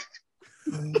what?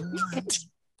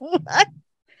 Like,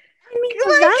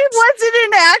 was it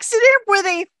an accident? Were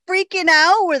they freaking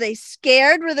out? Were they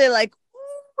scared? Were they like,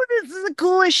 this is the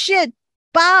coolest shit?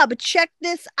 Bob, check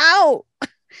this out.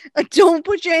 Don't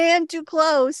put your hand too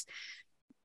close.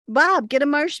 Bob, get a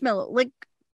marshmallow. Like,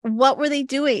 what were they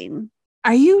doing?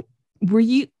 Are you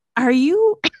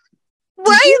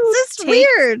why is this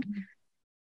weird?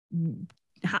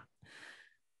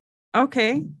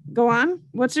 Okay, go on.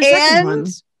 What's your second one?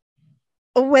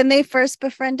 When they first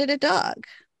befriended a dog.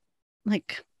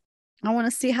 Like, I want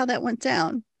to see how that went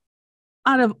down.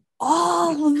 Out of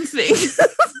all of the things.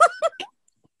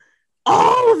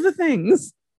 All of the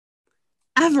things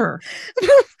ever.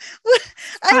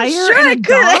 I'm sure I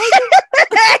could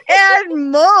add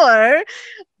more.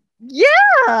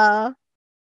 Yeah.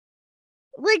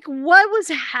 Like, what was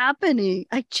happening?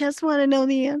 I just want to know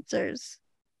the answers.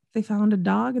 They found a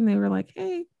dog and they were like,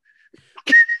 hey.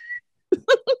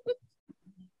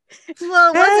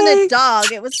 Well, it wasn't a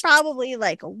dog. It was probably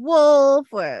like a wolf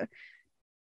or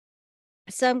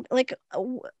some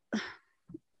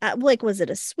was it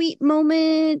a sweet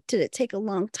moment? Did it take a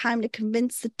long time to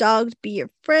convince the dog to be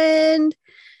your friend?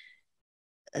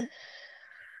 I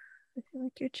feel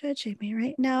like you're judging me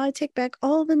right now. I take back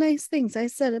all the nice things I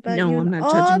said about you. No, I'm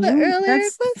not judging you.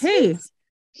 Hey,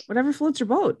 whatever floats your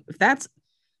boat.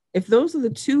 If those are the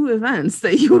two events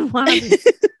that you would want to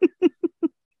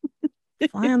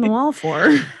fly on the wall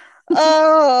for.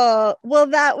 Oh, well,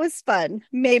 that was fun.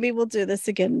 Maybe we'll do this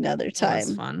again another time. That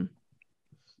was fun.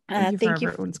 Thank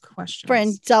you for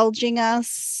indulging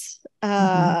us.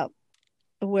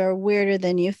 We're weirder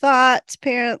than you thought,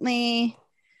 apparently.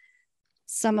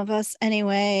 Some of us,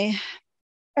 anyway.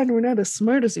 And we're not as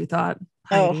smart as you thought,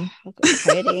 Heidi. Oh,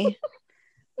 Heidi.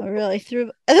 I really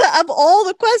threw of all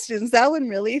the questions, that one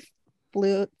really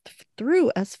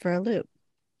threw us for a loop.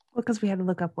 Well, because we had to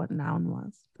look up what noun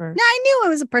was. No, I knew it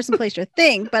was a person, place, or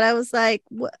thing, but I was like,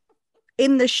 what?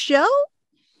 In the show?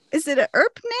 Is it an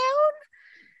ERP noun?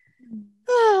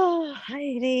 Oh,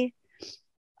 Heidi.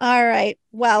 All right.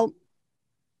 Well,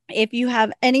 if you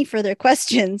have any further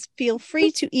questions, feel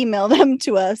free to email them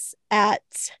to us at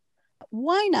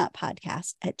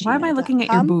whynotpodcast@gmail.com. Why am I looking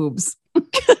at your boobs?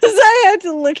 Because I had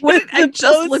to look at I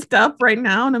just looked up right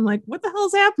now and I'm like, what the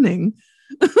hell's happening?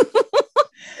 Because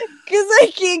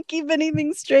I can't keep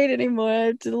anything straight anymore. I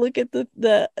have to look at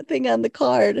the thing on the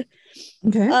card.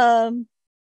 Okay.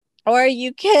 Or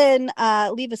you can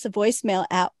leave us a voicemail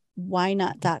at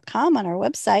whynot.com on our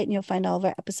website, and you'll find all of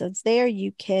our episodes there.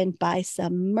 You can buy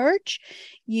some merch.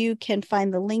 You can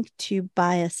find the link to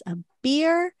buy us a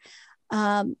beer.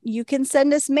 You can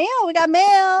send us mail. We got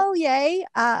mail. Yay.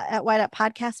 At Why Not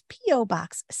Podcast, P.O.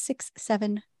 Box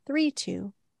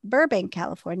 6732, Burbank,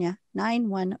 California,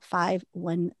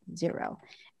 91510.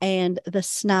 And the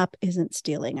Snop isn't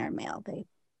stealing our mail. They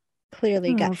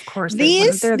clearly got, of course,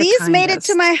 these made it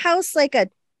to my house like a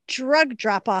drug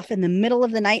drop off in the middle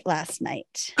of the night last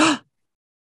night.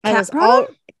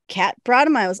 Cat brought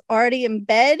him. I was already in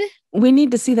bed. We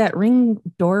need to see that Ring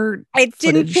door. I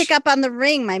didn't pick up on the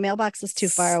Ring. My mailbox is too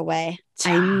far away.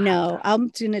 I know. I'm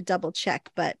doing a double check,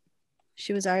 but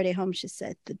she was already home. She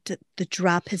said the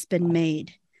drop has been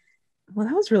made. Well,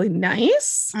 that was really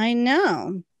nice. I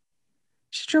know.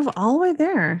 She drove all the way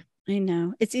there. I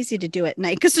know. It's easy to do at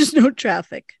night because there's no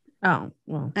traffic. Oh,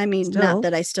 well. I mean, not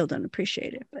that I still don't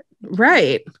appreciate it, but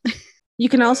right. You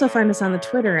can also find us on the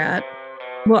Twitter at,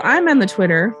 well, I'm on the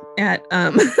Twitter at at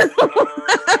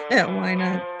why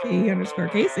not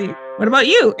P_Casey. What about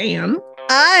you, Anne?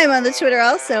 I'm on the Twitter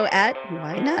also at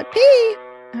why not P.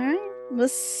 All right. We'll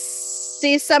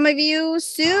see some of you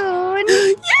soon.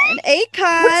 At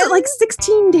ACON. What's it, like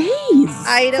 16 days?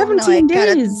 I don't know. I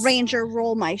gotta Ranger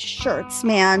roll my shirts,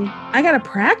 man. I gotta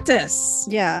practice.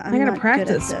 Yeah, I gotta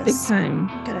practice big time.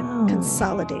 Gotta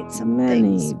consolidate some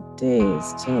many things.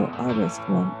 days till August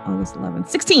 11th.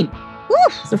 16. Woo!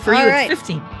 So for you, it's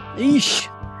 15. Eesh.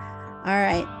 All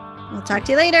right. We'll talk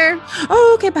to you later.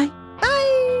 Oh, okay. Bye. Bye.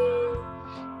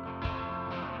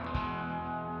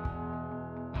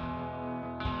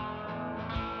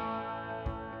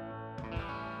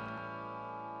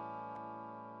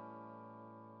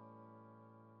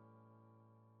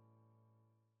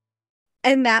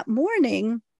 And that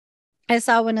morning, I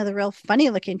saw one of the real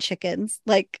funny looking chickens,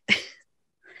 like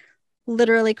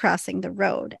literally crossing the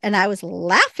road. And I was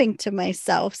laughing to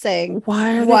myself saying,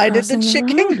 why did the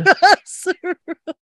chicken cross the road?